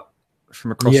box art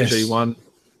from across G1.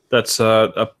 That's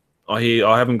I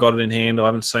haven't got it in hand. I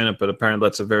haven't seen it, but apparently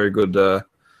that's a very good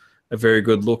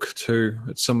look too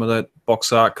at some of that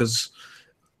box art, because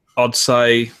I'd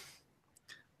say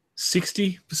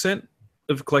 60%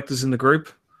 of collectors in the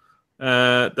group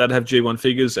that have G1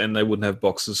 figures, and they wouldn't have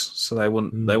boxes, so they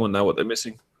wouldn't know what they're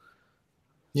missing.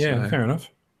 Yeah, fair enough.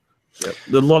 Yep.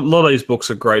 A lot of these books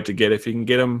are great to get if you can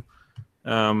get them.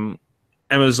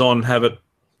 Amazon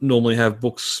normally have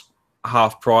books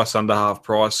half price, under half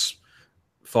price,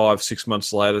 5-6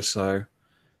 months later. So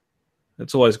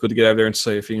it's always good to get over there and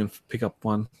see if you can pick up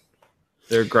one.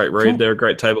 They're a great read. Cool. They're a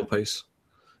great table piece.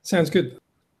 Sounds good.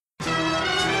 I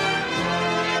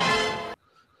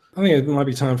think it might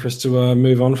be time for us to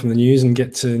move on from the news and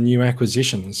get to new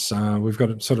acquisitions. We've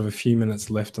got sort of a few minutes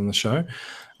left on the show.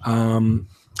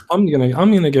 I'm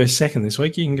gonna go second this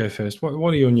week. You can go first.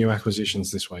 What are your new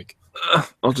acquisitions this week?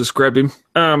 I'll just grab him.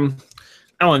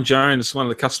 Alan Jones, one of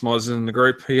the customizers in the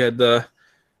group. He had what's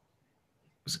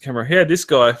the camera? He had this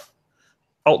guy,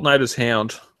 Alternator's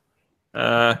Hound.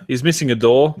 He's missing a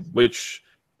door, which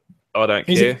I don't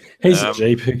care. He's a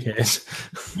Jeep. Who cares?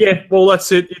 Yeah, well,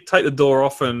 that's it. You take the door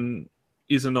off, and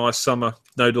he's a nice summer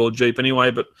no-door Jeep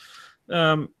anyway. But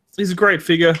he's a great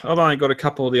figure. I've only got a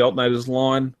couple of the Alternators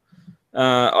line.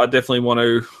 I definitely want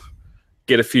to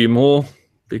get a few more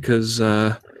because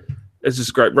it's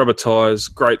just great rubber tires,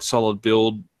 great solid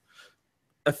build,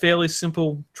 a fairly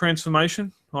simple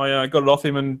transformation. I got it off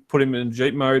him and put him in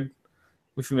Jeep mode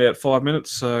within about 5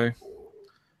 minutes. So,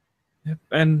 yep.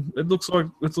 And it looks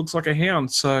like a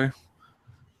hound. So,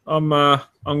 I'm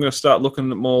going to start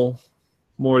looking at more of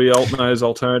the Alternators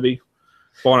alternative.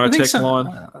 Binotech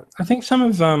line. I think some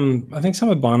of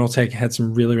Binotech had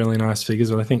some really, really nice figures,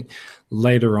 but I think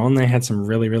later on they had some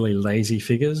really, really lazy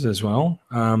figures as well.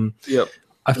 Yep.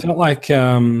 I felt like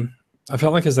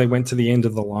as they went to the end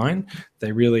of the line,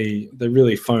 they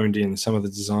really phoned in some of the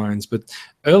designs. But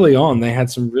early on, they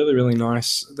had some really, really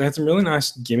nice. They had some really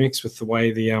nice gimmicks with the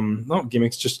way the not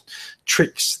gimmicks, just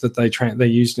tricks that they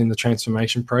used in the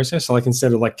transformation process. So like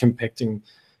instead of like compacting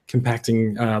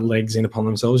legs in upon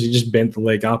themselves, you just bent the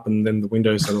leg up, and then the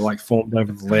window sort of like formed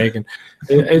over the leg, and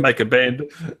it Make a bend.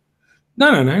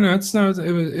 No.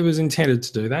 It was intended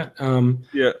to do that.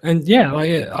 Yeah. And yeah,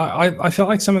 I felt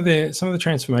like some of the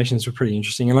transformations were pretty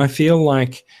interesting, and I feel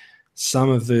like some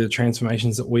of the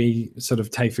transformations that we sort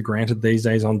of take for granted these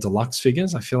days on deluxe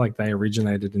figures, I feel like they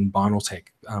originated in Binotech,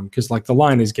 because like the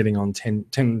line is getting on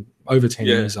 10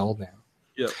 years old now.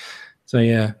 Yeah. So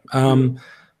yeah.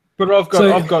 But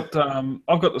I've got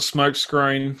the smoke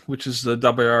screen, which is the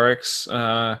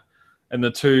WRX, and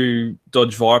the two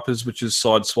Dodge Vipers, which is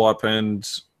Sideswipe and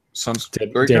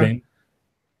Dead End.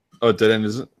 Oh, Dead End,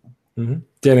 is it? Mm-hmm.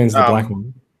 Dead End's the black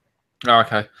one. Oh,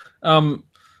 okay.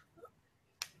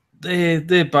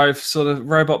 They're both sort of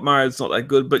robot mode's not that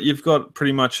good, but you've got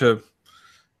pretty much a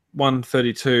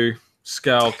 132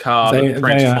 scale car that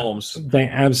transforms. They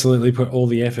absolutely put all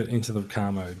the effort into the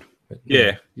car mode. But,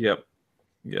 yeah.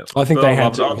 I think they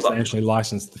had to because they actually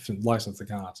license the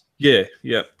cars. Yeah.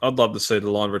 I'd love to see the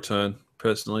line return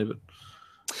personally, but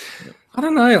I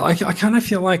don't know. I kind of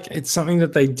feel like it's something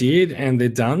that they did and they're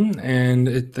done, and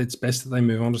it's best that they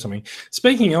move on to something.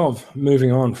 Speaking of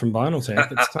moving on from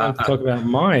Binotech, it's time to talk about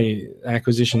my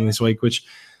acquisition this week, which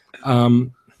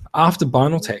after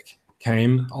Binotech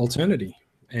came Alternity,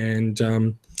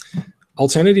 and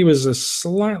Alternity was a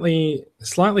slightly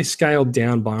scaled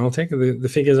down Binotech. The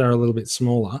figures are a little bit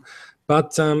smaller,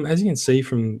 but as you can see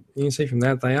from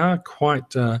that, they are quite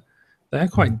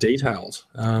detailed.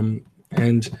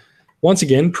 And once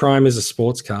again, Prime is a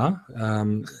sports car,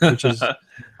 which is a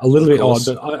little bit odd.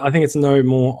 But I think it's no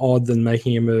more odd than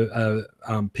making him a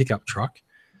pickup truck.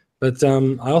 But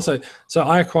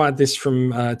I acquired this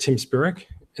from Tim Spurek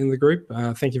in the group.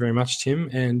 Thank you very much, Tim.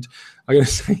 And I'm going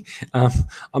to say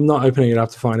I'm not opening it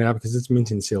up to find out because it's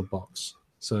mint in sealed box.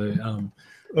 So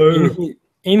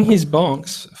in his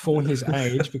box for his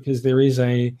age, because there is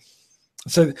a.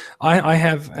 So I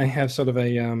have sort of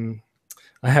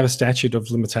I have a statute of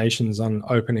limitations on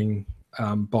opening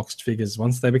boxed figures.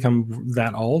 Once they become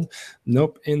that old,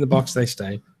 nope, in the box they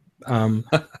stay. I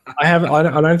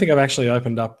don't think I've actually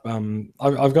opened up.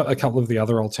 I've got a couple of the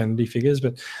other Alternity figures,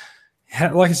 but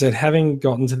like I said, having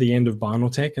gotten to the end of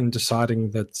Binotech and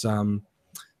deciding that,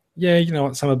 you know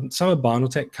what, some of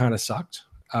Binotech kind of sucked.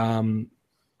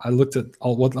 I looked at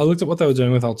what they were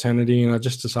doing with Alternity, and I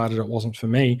just decided it wasn't for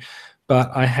me.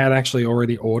 But I had actually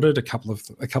already ordered a couple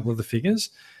of the figures,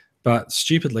 but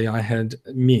stupidly I had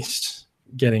missed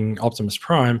getting Optimus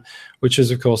Prime, which is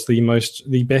of course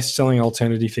the best-selling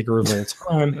Alternity figure of all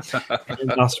time, and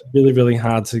thus really, really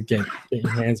hard to get your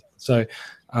hands on. So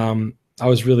I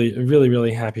was really, really,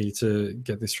 really happy to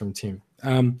get this from Tim.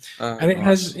 And it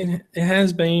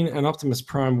has been an Optimus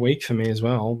Prime week for me as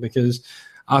well, because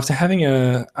after having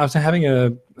a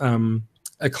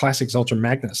Classics Ultra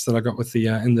Magnus that I got with the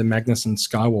in the Magnus and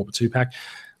Skywalker 2-pack,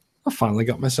 I finally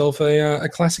got myself a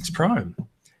Classics Prime.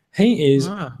 He is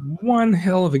one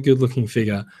hell of a good-looking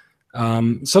figure.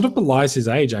 Sort of belies his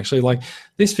age, actually. Like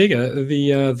this figure,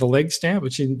 the leg stamp,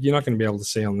 which you're not going to be able to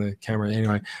see on the camera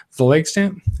anyway. The leg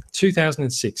stamp,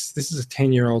 2006. This is a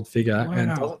 10-year-old figure,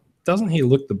 and doesn't he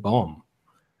look the bomb?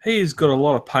 He's got a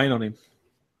lot of paint on him.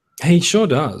 He sure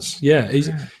does. Yeah, he's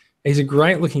a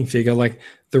great-looking figure. Like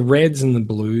the reds and the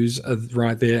blues are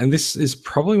right there, and this is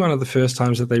probably one of the first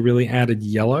times that they really added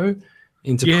yellow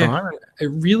into Prime. It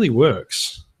really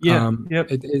works. Yeah,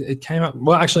 it came up.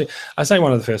 Well, actually, I say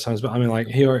one of the first times, but I mean, like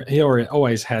he already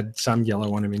always had some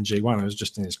yellow on him in G1. It was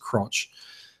just in his crotch.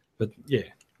 But yeah,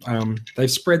 they've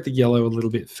spread the yellow a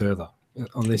little bit further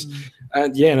on this.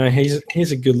 And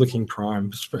he's a good-looking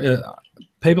Prime.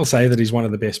 People say that he's one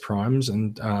of the best Primes,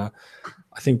 and I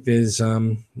think there's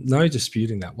no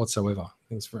disputing that whatsoever. I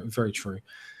think it's very, very true.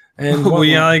 And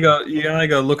you only got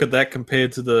to look at that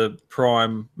compared to the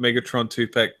Prime Megatron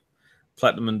 2-pack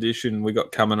Platinum Edition we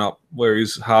got coming up, where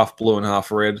he's half blue and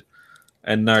half red,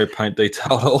 and no paint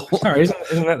detail at all. Sorry,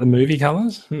 isn't that the movie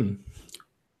colours?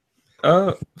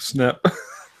 Oh, snap!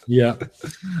 Yeah,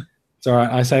 it's all right.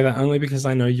 I say that only because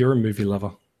I know you're a movie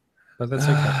lover, but that's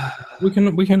okay. we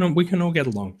can all get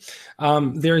along.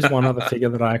 There is one other figure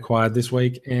that I acquired this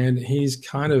week, and he's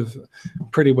kind of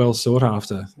pretty well sought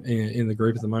after in the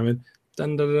group at the moment.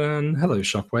 Dun dun dun! Hello,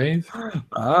 Shockwave.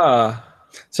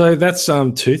 So that's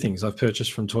two things I've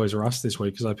purchased from Toys R Us this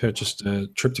week, because I purchased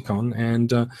Triptychon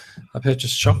and I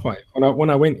purchased Shockwave. When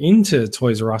I went into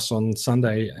Toys R Us on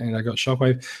Sunday and I got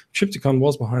Shockwave, Triptychon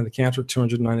was behind the counter at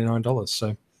 $299.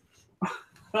 So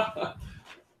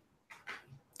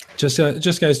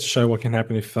just goes to show what can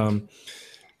happen if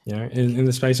in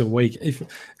the space of a week. If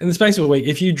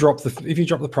you drop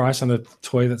the price on a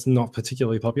toy that's not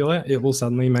particularly popular, it will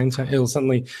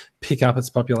suddenly pick up its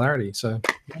popularity. So.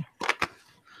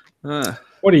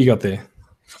 What do you got there?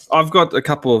 I've got a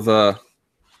couple of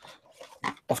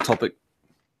off-topic.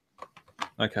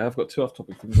 Okay, I've got two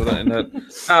off-topic things. I don't know.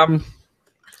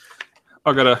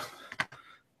 I got a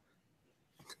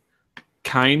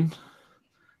Kane.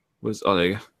 There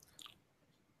you go.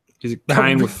 Is it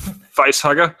Kane with face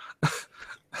hugger?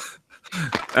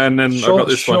 And then I got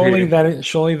this one here.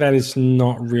 Surely that is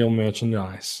not real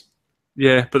merchandise.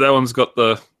 Yeah, but that one's got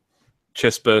the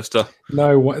chest burster.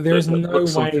 No, there is no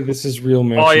way this is real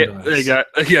merchandise. Oh yeah, there you go.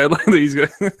 Yeah, look at these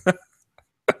guys.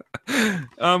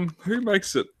 Who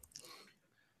makes it?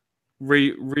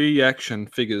 Reaction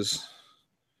figures.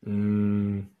 I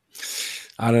don't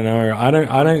know. I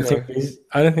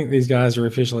don't think these guys are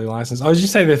officially licensed. I would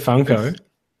just say they're Funko.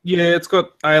 Yeah, it's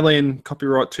got Alien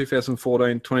copyright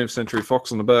 2014 20th Century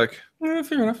Fox on the back. Yeah,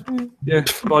 fair enough. Yeah,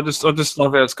 but I just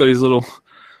love how it's got his little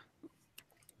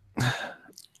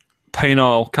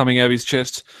penile coming out of his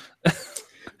chest.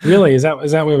 Really? Is that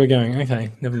where we're going?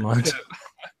 Okay, never mind.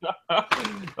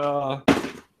 I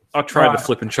tried to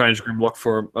flip and change Grimlock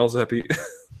for him. I was happy.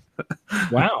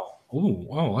 Wow. Ooh.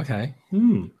 Oh, okay.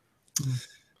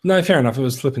 No, fair enough. It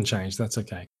was flip and change. That's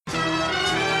okay.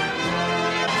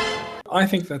 I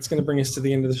think that's going to bring us to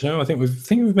the end of the show. I think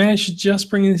we've managed to just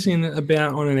bring this in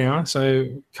about on an hour, so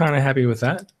kind of happy with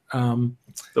that. That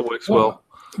works well.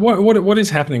 What is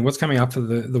happening? What's coming up for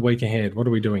the week ahead? What are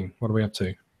we doing? What are we up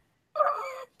to?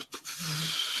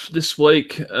 This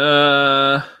week,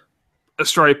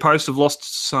 Australia Post have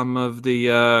lost some of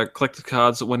the collector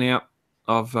cards that went out.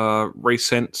 I've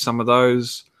resent some of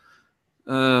those.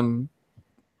 The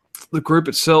group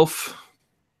itself,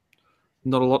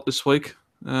 not a lot this week.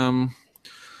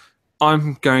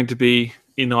 I'm going to be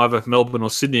in either Melbourne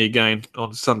or Sydney again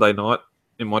on Sunday night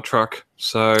in my truck.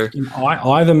 So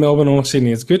either Melbourne or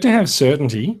Sydney. It's good to have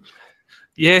certainty.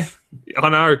 Yeah, I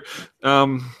know.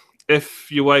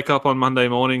 If you wake up on Monday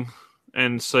morning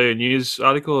and see a news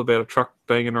article about a truck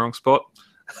being in the wrong spot,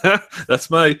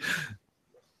 that's me.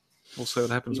 We'll see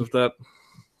what happens with that.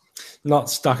 Not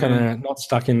stuck in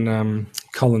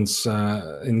Collins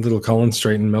in Little Collins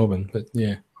Street in Melbourne, but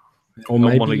yeah. Or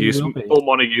maybe Montague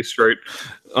Street.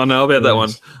 I know about that one.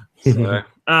 So,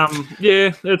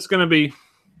 yeah, it's going to be.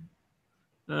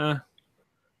 It'll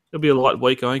be a light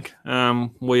week, I think.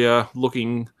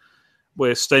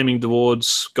 We're steaming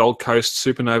towards Gold Coast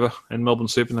Supernova and Melbourne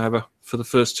Supernova for the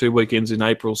first 2 weekends in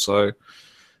April. So,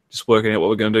 just working out what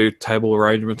we're going to do, table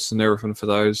arrangements and everything for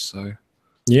those. So,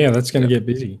 yeah, that's going to get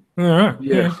busy. All right.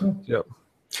 Yeah. Yep.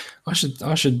 I should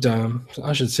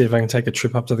see if I can take a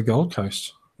trip up to the Gold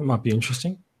Coast. It might be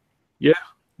interesting. Yeah.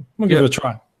 We'll give it a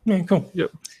try. Yeah, cool.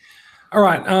 Yep. All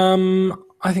right.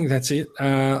 I think that's it.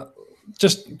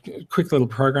 Just a quick little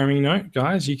programming note,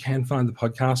 guys. You can find the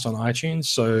podcast on iTunes.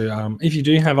 So if you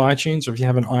do have iTunes, or if you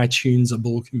have an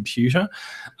iTunes-able computer,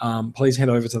 please head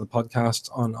over to the podcast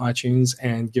on iTunes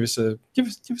and give us a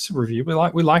review. We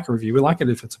like a review. We like it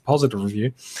if it's a positive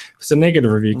review. If it's a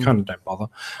negative review, kind of don't bother.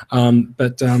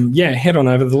 Yeah, head on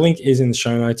over. The link is in the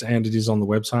show notes and it is on the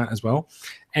website as well.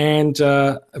 And,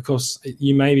 of course,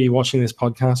 you may be watching this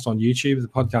podcast on YouTube. The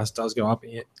podcast does go up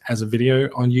as a video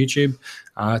on YouTube.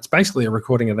 It's basically a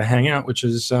recording of the Hangout, which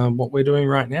is what we're doing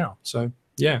right now. So,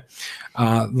 yeah,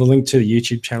 the link to the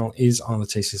YouTube channel is on the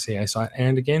TCCA site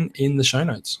and, again, in the show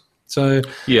notes. So,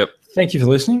 yep. Thank you for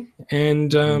listening.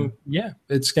 And, yeah,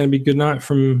 it's going to be good night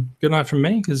from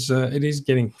me because it is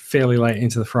getting fairly late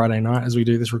into the Friday night as we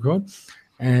do this record.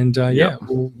 And yeah,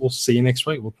 we'll see you next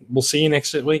week. We'll see you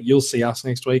next week. You'll see us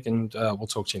next week, and we'll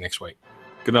talk to you next week.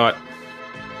 Good night.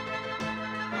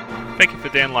 Thank you for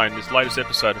downloading this latest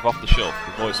episode of Off the Shelf,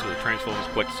 the voice of the Transformers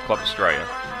Collectors Club Australia.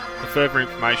 For further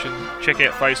information, check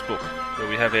out Facebook, where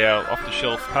we have our Off the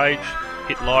Shelf page.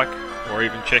 Hit like, or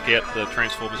even check out the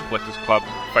Transformers Collectors Club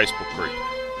Facebook group.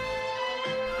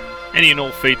 Any and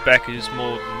all feedback is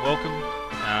more than welcome.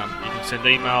 You can send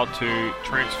email to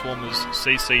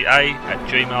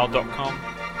transformerscca@gmail.com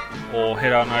or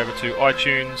head on over to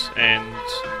iTunes and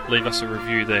leave us a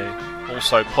review there.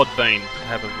 Also, Podbean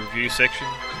have a review section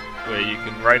where you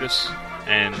can rate us,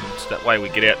 and that way we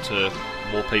get out to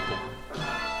more people.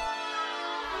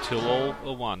 Till all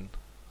are one.